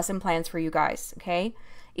these lesson plans for you guys. Okay,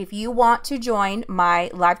 if you want to join my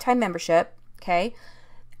lifetime membership, okay,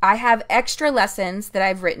 I have extra lessons that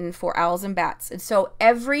I've written for owls and bats. And so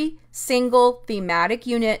every single thematic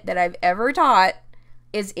unit that I've ever taught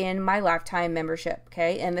is in my lifetime membership.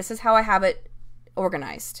 Okay, and this is how I have it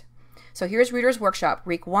organized. So here's Reader's Workshop,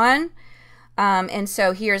 week 1. And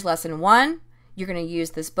so here's lesson 1. You're going to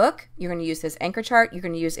use this book. You're going to use this anchor chart. You're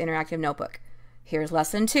going to use interactive notebook. Here's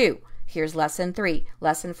lesson 2. Here's lesson 3,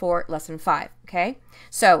 lesson 4, lesson 5. Okay.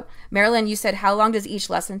 So Marilyn, you said, how long does each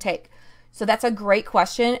lesson take? So that's a great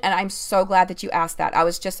question. And I'm so glad that you asked that. I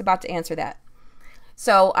was just about to answer that.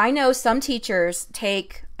 So I know some teachers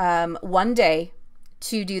take 1 day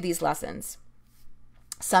to do these lessons.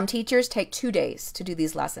 Some teachers take 2 days to do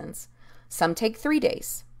these lessons. Some take 3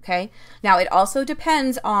 days. Okay. Now it also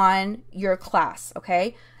depends on your class.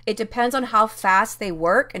 Okay. It depends on how fast they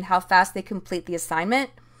work and how fast they complete the assignment.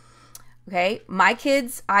 Okay. My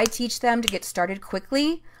kids, I teach them to get started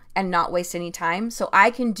quickly and not waste any time. So I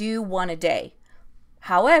can do 1 a day.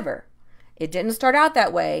 However, it didn't start out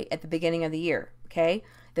that way at the beginning of the year. Okay.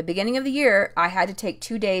 The beginning of the year, I had to take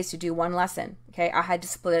 2 days to do 1 lesson. Okay. I had to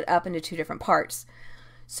split it up into 2 different parts.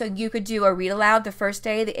 So you could do a read aloud the first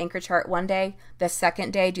day, the anchor chart 1 day, the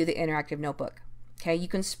second day do the interactive notebook. Okay, you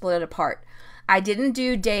can split it apart. I didn't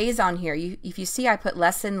do days on here. If you see, I put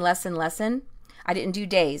lesson, lesson, lesson. I didn't do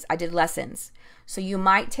days, I did lessons. So you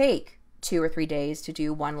might take 2 or 3 days to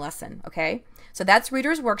do 1 lesson, okay? So that's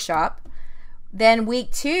Reader's Workshop. Then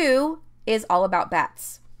week 2 is all about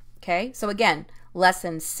bats, okay? So again,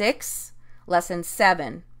 lesson 6, lesson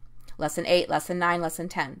 7, lesson 8, lesson 9, lesson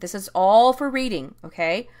 10. This is all for reading,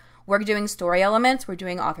 okay? We're doing story elements, we're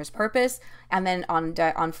doing author's purpose, and then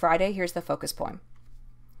on Friday, here's the focus poem,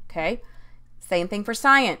 okay? Same thing for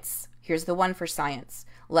science. Here's the one for science.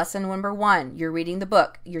 Lesson number 1, you're reading the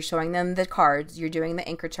book, you're showing them the cards, you're doing the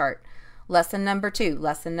anchor chart. Lesson number 2,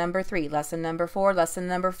 lesson number 3, lesson number 4, lesson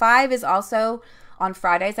number 5 is also on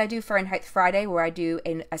Fridays. I do Fahrenheit Friday, where I do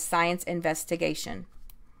a science investigation,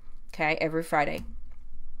 okay, every Friday.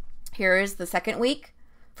 Here is the second week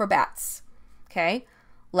for bats, okay?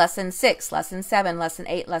 Lesson 6, lesson 7, lesson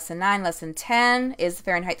 8, lesson 9, lesson 10 is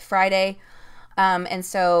Fahrenheit Friday. And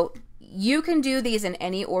so you can do these in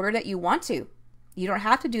any order that you want to. You don't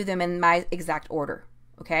have to do them in my exact order,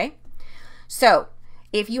 okay? So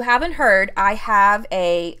If you haven't heard, I have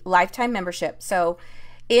a lifetime membership. So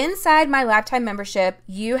inside my lifetime membership,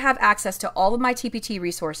 you have access to all of my TPT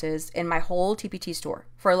resources in my whole TPT store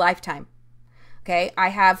for a lifetime. Okay, I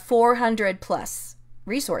have 400 plus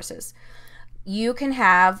resources. You can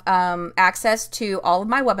have access to all of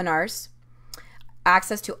my webinars,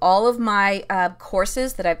 access to all of my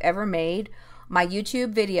courses that I've ever made, my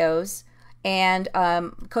YouTube videos, and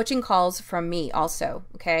coaching calls from me also.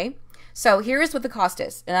 Okay. So here's what the cost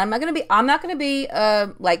is, and I'm not gonna be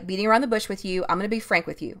like beating around the bush with you. I'm gonna be frank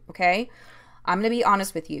with you, okay? I'm gonna be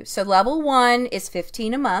honest with you. So level 1 is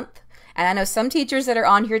 $15 a month, and I know some teachers that are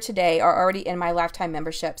on here today are already in my lifetime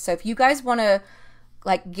membership. So if you guys want to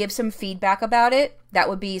like give some feedback about it, that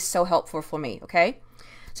would be so helpful for me, okay?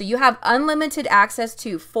 So you have unlimited access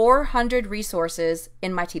to 400 resources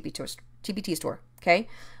in my TPT store, okay?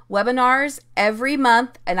 Webinars every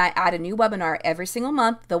month, and I add a new webinar every single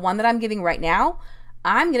month. The one that I'm giving right now,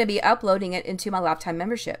 I'm going to be uploading it into my lifetime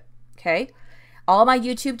membership, okay? All my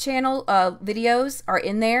YouTube channel videos are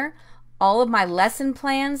in there. All of my lesson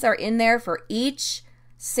plans are in there for each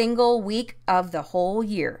single week of the whole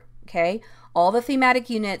year, okay? All the thematic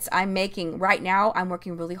units I'm making right now, I'm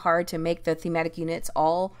working really hard to make the thematic units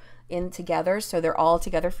all in together, so they're all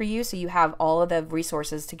together for you, so you have all of the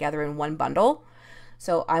resources together in one bundle.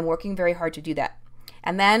 So I'm working very hard to do that.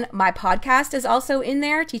 And then my podcast is also in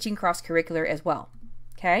there, teaching cross-curricular as well.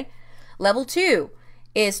 Okay. Level 2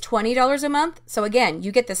 is $20 a month. So again,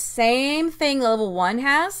 you get the same thing level 1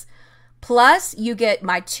 has, plus you get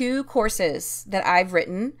my 2 courses that I've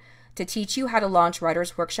written to teach you how to launch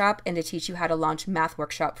Writer's Workshop and to teach you how to launch Math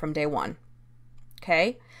Workshop from day 1.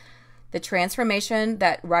 Okay. The transformation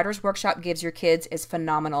that Writer's Workshop gives your kids is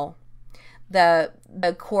phenomenal. The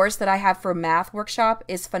course that I have for Math Workshop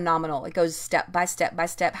is phenomenal. It goes step by step by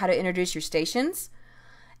step, how to introduce your stations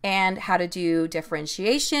and how to do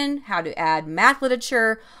differentiation, how to add math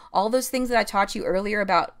literature, all those things that I taught you earlier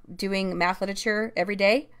about doing math literature every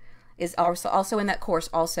day is also in that course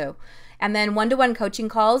also. And then one-to-one coaching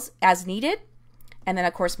calls as needed, and then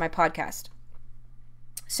of course my podcast.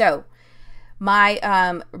 So my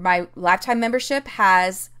lifetime membership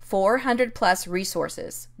has 400 plus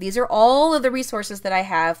resources. These are all of the resources that I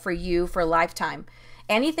have for you for a lifetime.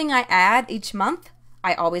 Anything I add each month,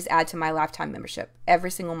 I always add to my lifetime membership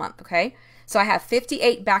every single month, okay? So I have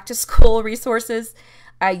 58 back to school resources,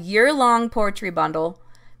 a year-long poetry bundle,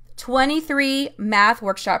 23 math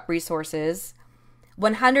workshop resources,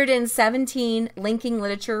 117 linking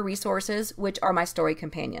literature resources, which are my story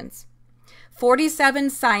companions, 47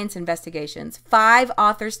 science investigations, 5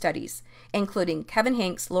 author studies, including Kevin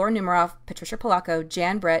Hinks, Laura Numeroff, Patricia Polacco,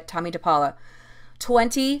 Jan Brett, Tommy DePaula,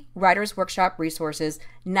 20 Writers Workshop resources,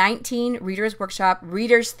 19 Readers Workshop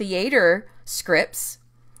Readers Theater scripts,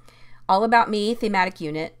 All About Me thematic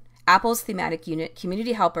unit, Apples thematic unit,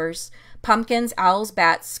 Community Helpers, Pumpkins, Owls,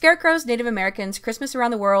 Bats, Scarecrows, Native Americans, Christmas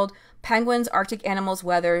Around the World, Penguins, Arctic Animals,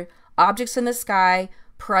 Weather, Objects in the Sky,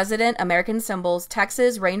 President, American Symbols,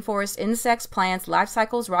 Texas, Rainforest, Insects, Plants, Life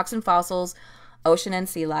Cycles, Rocks and Fossils, Ocean and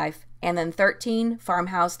Sea Life, and then 13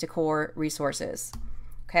 farmhouse decor resources.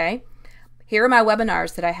 Okay, here are my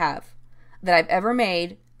webinars that I have that I've ever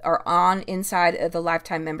made are on inside of the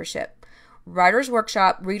lifetime membership. Writer's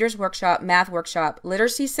Workshop, Reader's Workshop, Math Workshop,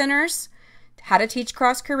 Literacy Centers, How to Teach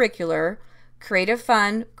Cross-Curricular, Creative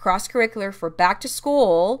Fun, Cross-Curricular for back to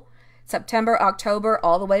school, September, October,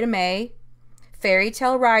 all the way to May, Fairy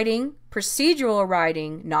Tale Writing, Procedural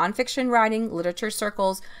Writing, Nonfiction Writing, Literature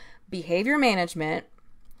Circles, Behavior Management,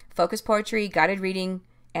 Focus Poetry, Guided Reading,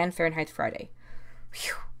 and Fahrenheit Friday.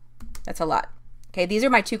 Whew, that's a lot. Okay, these are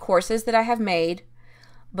my 2 courses that I have made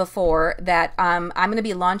before that. I'm going to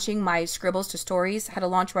be launching my Scribbles to Stories, How to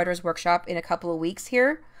Launch Writer's Workshop in a couple of weeks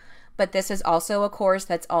here. But this is also a course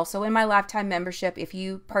that's also in my lifetime membership. If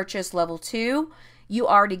you purchase level 2, you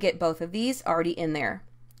already get both of these already in there.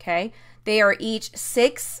 Okay, they are each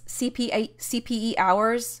 6 CPE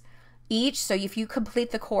hours each. So if you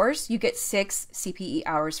complete the course, you get 6 CPE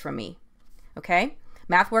hours from me. Okay.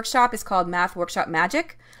 Math Workshop is called Math Workshop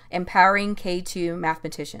Magic, Empowering K2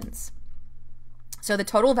 Mathematicians. So the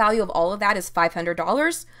total value of all of that is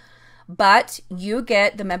 $500, but you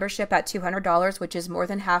get the membership at $200, which is more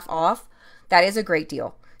than half off. That is a great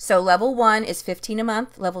deal. So level 1 is $15 a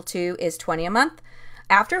month. Level 2 is $20 a month.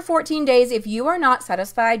 After 14 days, if you are not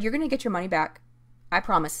satisfied, you're going to get your money back. I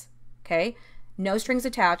promise. Okay. No strings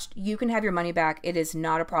attached. You can have your money back. It is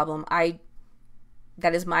not a problem.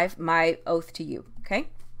 That is my oath to you. Okay.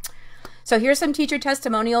 So here's some teacher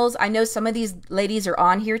testimonials. I know some of these ladies are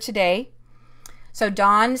on here today. So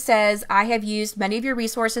Dawn says, I have used many of your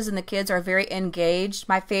resources and the kids are very engaged.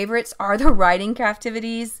 My favorites are the writing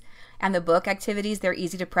activities and the book activities. They're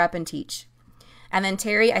easy to prep and teach. And then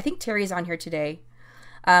Terry, I think Terry's on here today.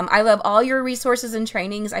 I love all your resources and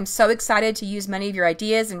trainings. I'm so excited to use many of your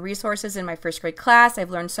ideas and resources in my first grade class.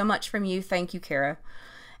 I've learned so much from you. Thank you, Kara.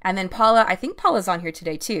 And then Paula, I think Paula's on here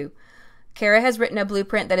today too. Kara has written a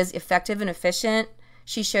blueprint that is effective and efficient.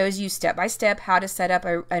 She shows you step by step how to set up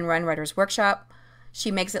and run Writer's Workshop. She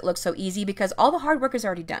makes it look so easy because all the hard work is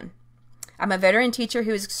already done. I'm a veteran teacher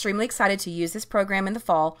who is extremely excited to use this program in the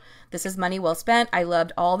fall. This is money well spent. I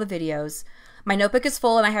loved all the videos. My notebook is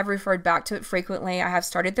full and I have referred back to it frequently. I have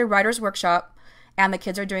started the Writer's Workshop and the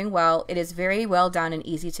kids are doing well. It is very well done and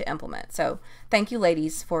easy to implement. So thank you,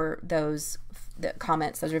 ladies, for those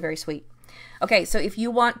comments. Those are very sweet. Okay, so if you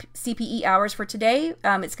want CPE hours for today,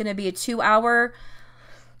 it's going to be a two-hour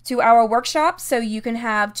workshop, so you can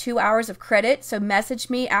have 2 hours of credit. So message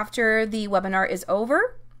me after the webinar is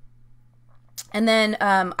over. And then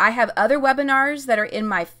I have other webinars that are in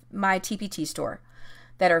my TPT store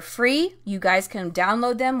that are free. You guys can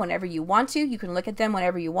download them whenever you want to. You can look at them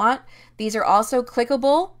whenever you want. These are also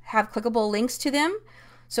clickable, have clickable links to them.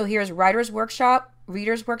 So here's Writer's Workshop,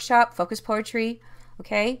 Reader's Workshop, Focus Poetry.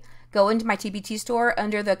 Okay, go into my TPT store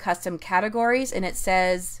under the custom categories and it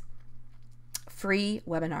says free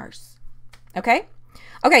webinars. Okay,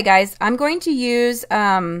 guys, I'm going to use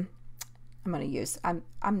I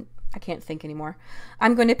can't think anymore.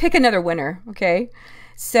 I'm going to pick another winner. Okay,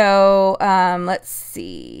 so let's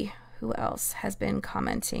see who else has been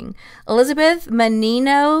commenting. Elizabeth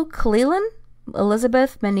Menino Cleland.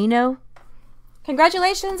 Elizabeth Menino,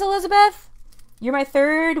 congratulations, Elizabeth. You're my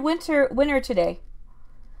third winner today.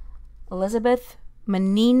 Elizabeth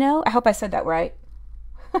Menino. I hope I said that right.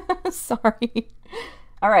 Sorry.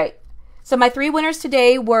 All right. So my 3 winners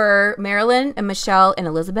today were Marilyn and Michelle and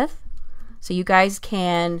Elizabeth. So you guys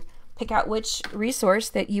can pick out which resource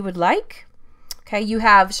that you would like. Okay. You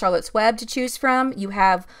have Charlotte's Web to choose from. You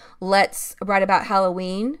have Let's Write About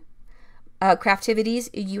Halloween Craftivities.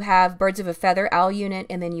 You have Birds of a Feather, Owl Unit,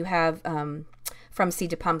 and then you have From Seed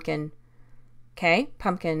to Pumpkin. Okay.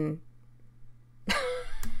 Pumpkin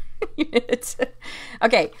unit.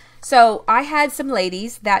 Okay. So I had some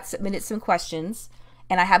ladies that submitted some questions,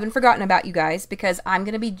 and I haven't forgotten about you guys because I'm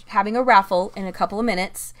going to be having a raffle in a couple of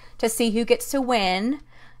minutes to see who gets to win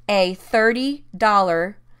a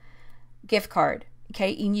 $30 gift card.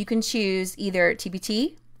 Okay, and you can choose either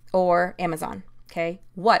TPT or Amazon. Okay,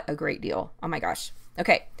 what a great deal. Oh my gosh.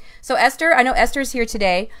 Okay, so Esther, I know Esther's here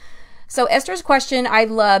today. So Esther's question, I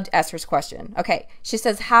loved Esther's question. Okay, she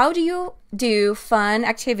says, how do you do fun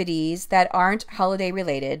activities that aren't holiday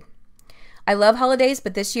related? I love holidays,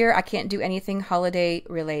 but this year I can't do anything holiday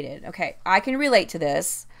related. Okay, I can relate to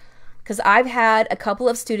this because I've had a couple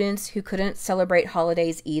of students who couldn't celebrate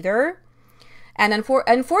holidays either. And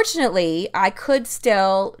unfortunately, I could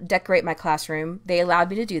still decorate my classroom. They allowed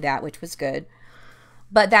me to do that, which was good.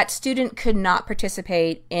 But that student could not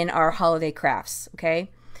participate in our holiday crafts, okay?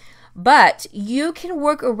 But you can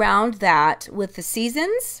work around that with the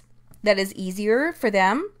seasons. That is easier for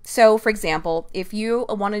them. So, for example, if you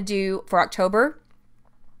want to do for October,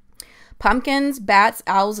 pumpkins, bats,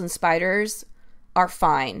 owls, and spiders are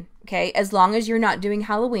fine, okay? As long as you're not doing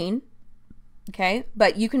Halloween, okay?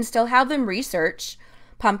 But you can still have them research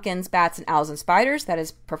pumpkins, bats, and owls, and spiders. That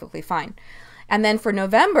is perfectly fine. And then for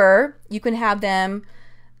November, you can have them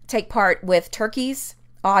take part with turkeys,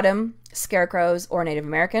 autumn, scarecrows, or Native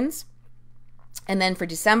Americans. And then for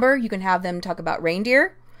December, you can have them talk about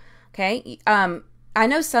reindeer. Okay, I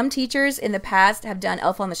know some teachers in the past have done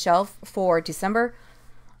Elf on the Shelf for December.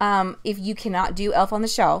 If you cannot do Elf on the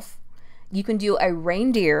Shelf, you can do a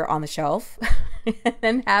reindeer on the shelf and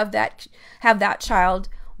then have that child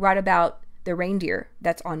write about the reindeer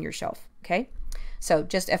that's on your shelf. Okay, so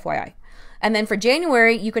just FYI. And then for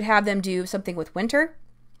January, you could have them do something with winter,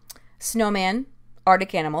 snowman,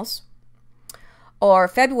 Arctic animals. Or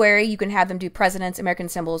February, you can have them do presidents, American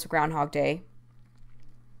symbols, Groundhog Day.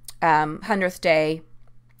 100th Day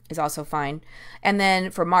is also fine. And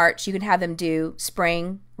then for March, you can have them do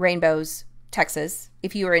spring, rainbows, Texas,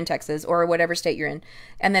 if you are in Texas or whatever state you're in.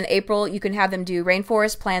 And then April, you can have them do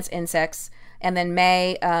rainforest, plants, insects. And then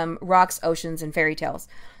May, rocks, oceans, and fairy tales.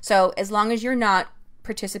 So as long as you're not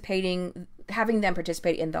participating, having them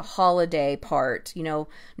participate in the holiday part, you know,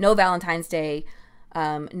 no Valentine's Day,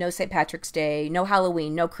 no St. Patrick's Day, no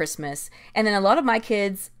Halloween, no Christmas. And then a lot of my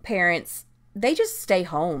kids' parents, they just stay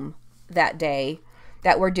home that day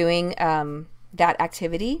that we're doing that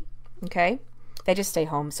activity, okay? They just stay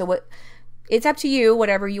home. So it's up to you,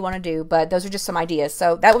 whatever you want to do, but those are just some ideas.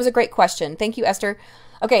 So that was a great question. Thank you, Esther.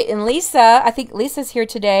 Okay, and Lisa, I think Lisa's here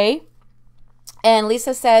today. And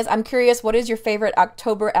Lisa says, I'm curious, what is your favorite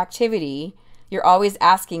October activity? You're always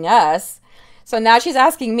asking us. So now she's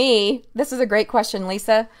asking me. This is a great question,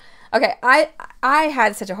 Lisa. Okay, I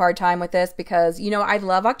had such a hard time with this because, you know, I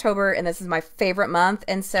love October and this is my favorite month.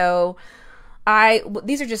 And so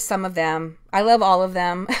these are just some of them. I love all of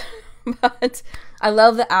them, but I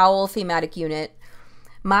love the owl thematic unit.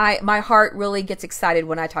 My heart really gets excited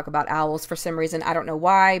when I talk about owls for some reason. I don't know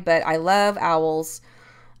why, but I love owls.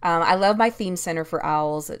 I love my theme center for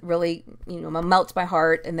owls. It really, you know, melts my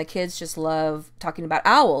heart, and the kids just love talking about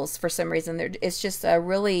owls for some reason. It's just a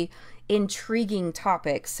really intriguing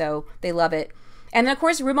topic, so they love it. And then, of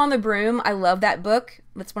course, Room on the Broom. I love that book.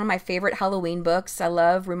 That's one of my favorite Halloween books. I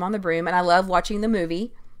love Room on the Broom, and I love watching the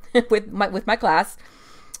movie with my class.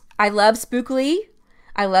 I love Spookly.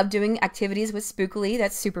 I love doing activities with Spookly.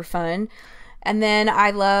 That's super fun. And then I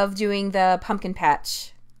love doing the pumpkin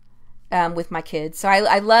patch with my kids. So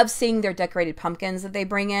I love seeing their decorated pumpkins that they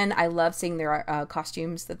bring in. I love seeing their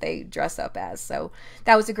costumes that they dress up as. So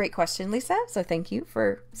that was a great question, Lisa. So thank you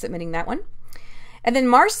for submitting that one. And then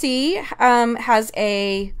Marcy has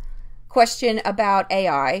a question about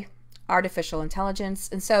AI, artificial intelligence.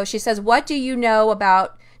 And so she says, what do you know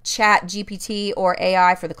about Chat GPT or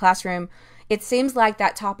AI for the classroom? It seems like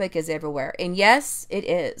that topic is everywhere. And yes, it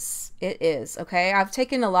is. It is. Okay. I've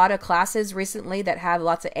taken a lot of classes recently that have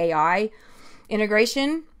lots of AI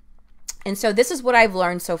integration. And so this is what I've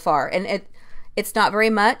learned so far. And it's not very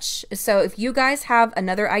much. So if you guys have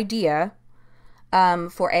another idea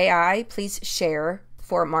for AI, please share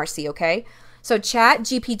for Marcy. Okay. So Chat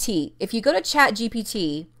GPT, if you go to Chat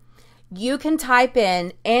GPT, you can type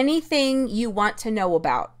in anything you want to know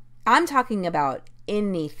about. I'm talking about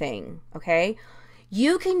anything, okay?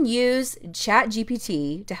 You can use Chat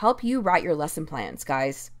GPT to help you write your lesson plans,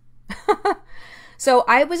 guys. So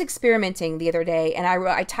I was experimenting the other day, and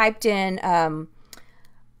I typed in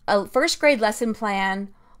a first grade lesson plan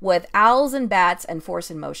with owls and bats and force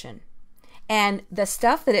and motion. And the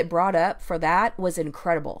stuff that it brought up for that was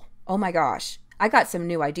incredible. Oh my gosh. I got some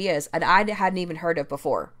new ideas and I hadn't even heard of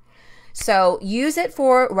before. So use it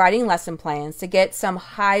for writing lesson plans to get some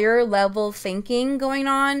higher level thinking going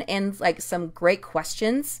on and like some great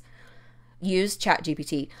questions. Use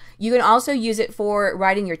ChatGPT. You can also use it for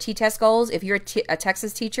writing your T-test goals. If you're a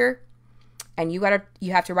Texas teacher and you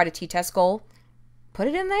have to write a T-test goal, put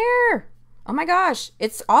it in there. Oh my gosh,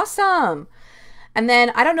 it's awesome. And then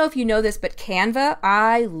I don't know if you know this, but Canva,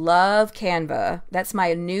 I love Canva. That's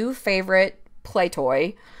my new favorite play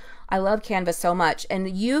toy. I love Canva so much.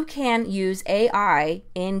 And you can use AI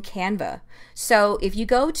in Canva. So if you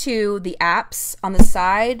go to the apps on the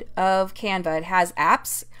side of Canva, it has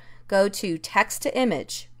apps. Go to text to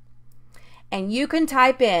image. And you can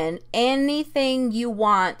type in anything you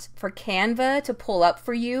want for Canva to pull up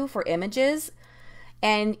for you for images.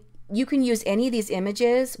 And you can use any of these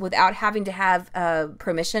images without having to have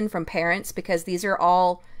permission from parents because these are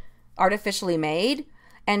all artificially made.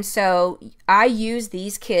 And so I use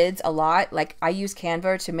these kids a lot. Like I use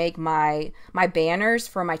Canva to make my banners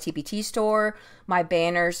for my TPT store, my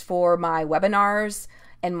banners for my webinars,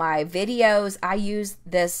 and my videos. I use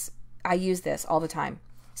this all the time.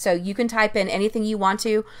 So you can type in anything you want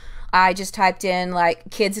to. I just typed in like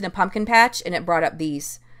kids in a pumpkin patch and it brought up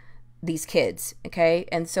these kids, okay?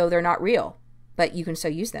 And so they're not real, but you can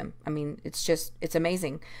still use them. I mean, it's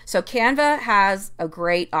amazing. So Canva has a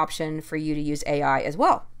great option for you to use AI as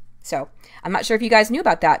well. So I'm not sure if you guys knew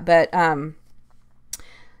about that, but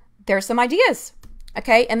there's some ideas,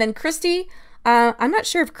 okay? And then Christy, I'm not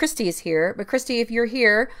sure if Christy is here, but Christy, if you're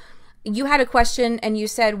here, you had a question and you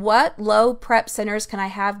said, what low prep centers can I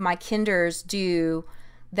have my kinders do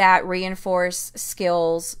that reinforce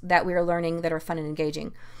skills that we are learning that are fun and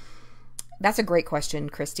engaging? That's a great question,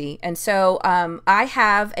 Christy. And so I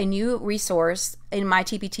have a new resource in my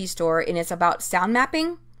TPT store, and it's about sound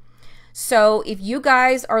mapping. So if you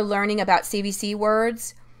guys are learning about CVC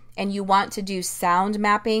words and you want to do sound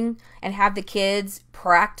mapping and have the kids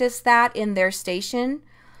practice that in their station,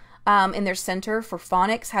 in their center for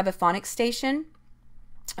phonics, have a phonics station,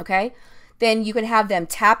 okay? Then you can have them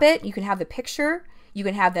tap it. You can have the picture. You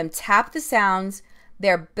can have them tap the sounds.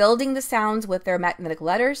 They're building the sounds with their magnetic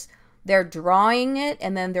letters. They're drawing it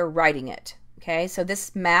and then they're writing it. Okay, so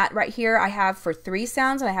this mat right here I have for 3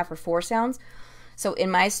 sounds and I have for 4 sounds. So in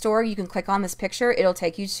my store, you can click on this picture. It'll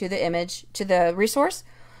take you to the image, to the resource.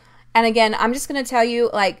 And again, I'm just going to tell you,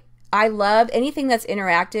 like, I love anything that's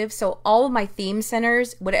interactive. So all of my theme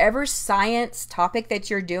centers, whatever science topic that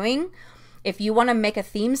you're doing, if you want to make a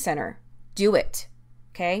theme center, do it.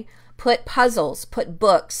 Okay? Put puzzles, put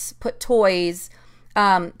books, put toys,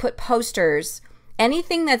 put posters,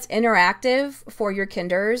 anything that's interactive for your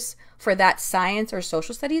kinders for that science or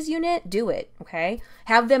social studies unit, do it. Okay?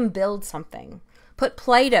 Have them build something. Put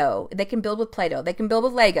Play-Doh. They can build with Play-Doh. They can build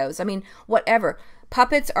with Legos. I mean, whatever.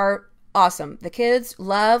 Puppets are awesome. The kids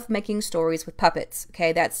love making stories with puppets.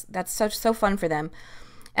 Okay, that's so fun for them.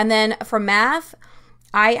 And then for math,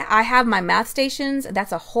 I have my math stations.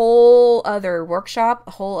 That's a whole other workshop,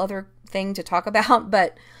 a whole other thing to talk about.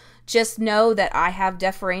 But just know that I have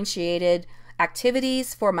differentiated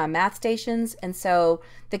activities for my math stations. And so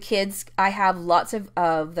the kids, I have lots of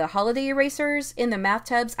the holiday erasers in the math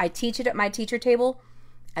tubs. I teach it at my teacher table,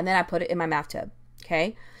 and then I put it in my math tub.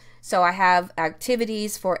 Okay. So I have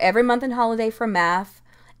activities for every month and holiday for math,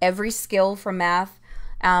 every skill for math.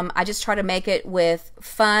 I just try to make it with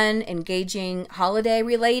fun, engaging, holiday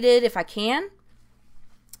related if I can,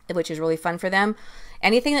 which is really fun for them.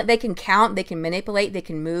 Anything that they can count, they can manipulate, they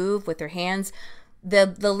can move with their hands. The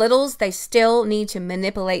littles, they still need to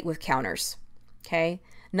manipulate with counters. Okay?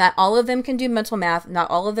 Not all of them can do mental math.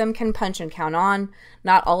 Not all of them can punch and count on.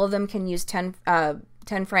 Not all of them can use 10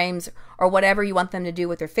 frames or whatever you want them to do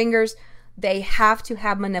with their fingers. They have to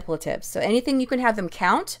have manipulatives. So anything you can have them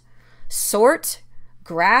count, sort,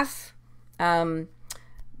 graph, anything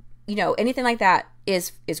like that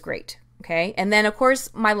is great. Okay. And then of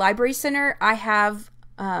course my library center, I have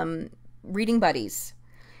reading buddies.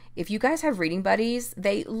 If you guys have reading buddies,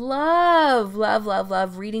 they love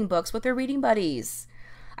reading books with their reading buddies.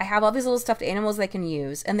 I have all these little stuffed animals they can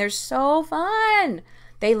use, and they're so fun.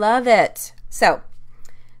 They love it. So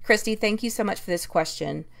Christy, thank you so much for this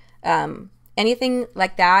question. Anything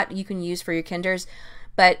like that you can use for your kinders,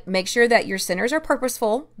 but make sure that your centers are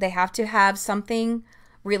purposeful. They have to have something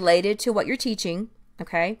related to what you're teaching,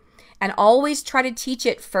 okay? And always try to teach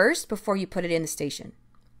it first before you put it in the station,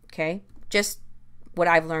 okay? Just what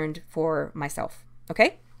I've learned for myself,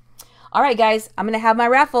 okay? All right, guys, I'm going to have my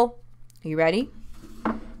raffle. Are you ready?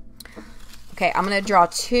 Okay, I'm going to draw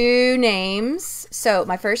 2 names. So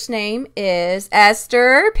my first name is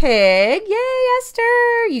Esther Pig. Yay,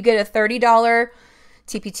 Esther! You get a $30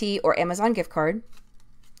 TPT or Amazon gift card.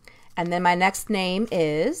 And then my next name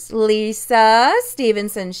is Lisa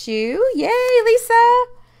Stevenson Shoe. Yay, Lisa!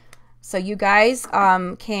 So you guys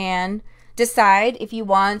can decide if you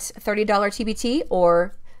want $30 TPT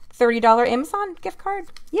or $30 Amazon gift card.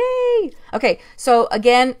 Yay! Okay, so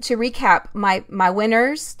again, to recap, my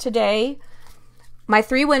winners today, my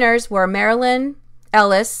 3 winners were Marilyn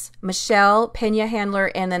Ellis, Michelle Pena Handler,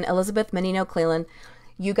 and then Elizabeth Menino Cleland.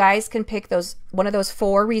 You guys can pick one of those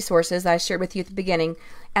 4 resources that I shared with you at the beginning.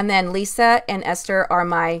 And then Lisa and Esther are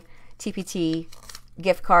my TPT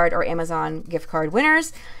gift card or Amazon gift card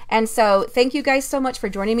winners. And so thank you guys so much for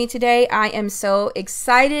joining me today. I am so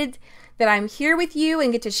excited that I'm here with you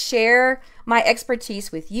and get to share my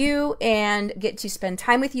expertise with you and get to spend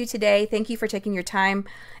time with you today. Thank you for taking your time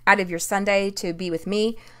out of your Sunday to be with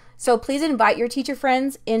me. So please invite your teacher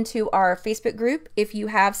friends into our Facebook group. If you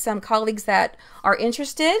have some colleagues that are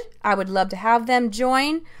interested, I would love to have them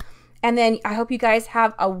join. And then I hope you guys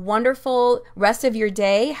have a wonderful rest of your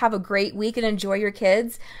day. Have a great week and enjoy your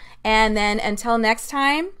kids. And then until next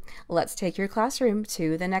time, let's take your classroom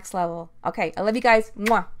to the next level. Okay, I love you guys.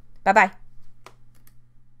 Mwah. Bye-bye.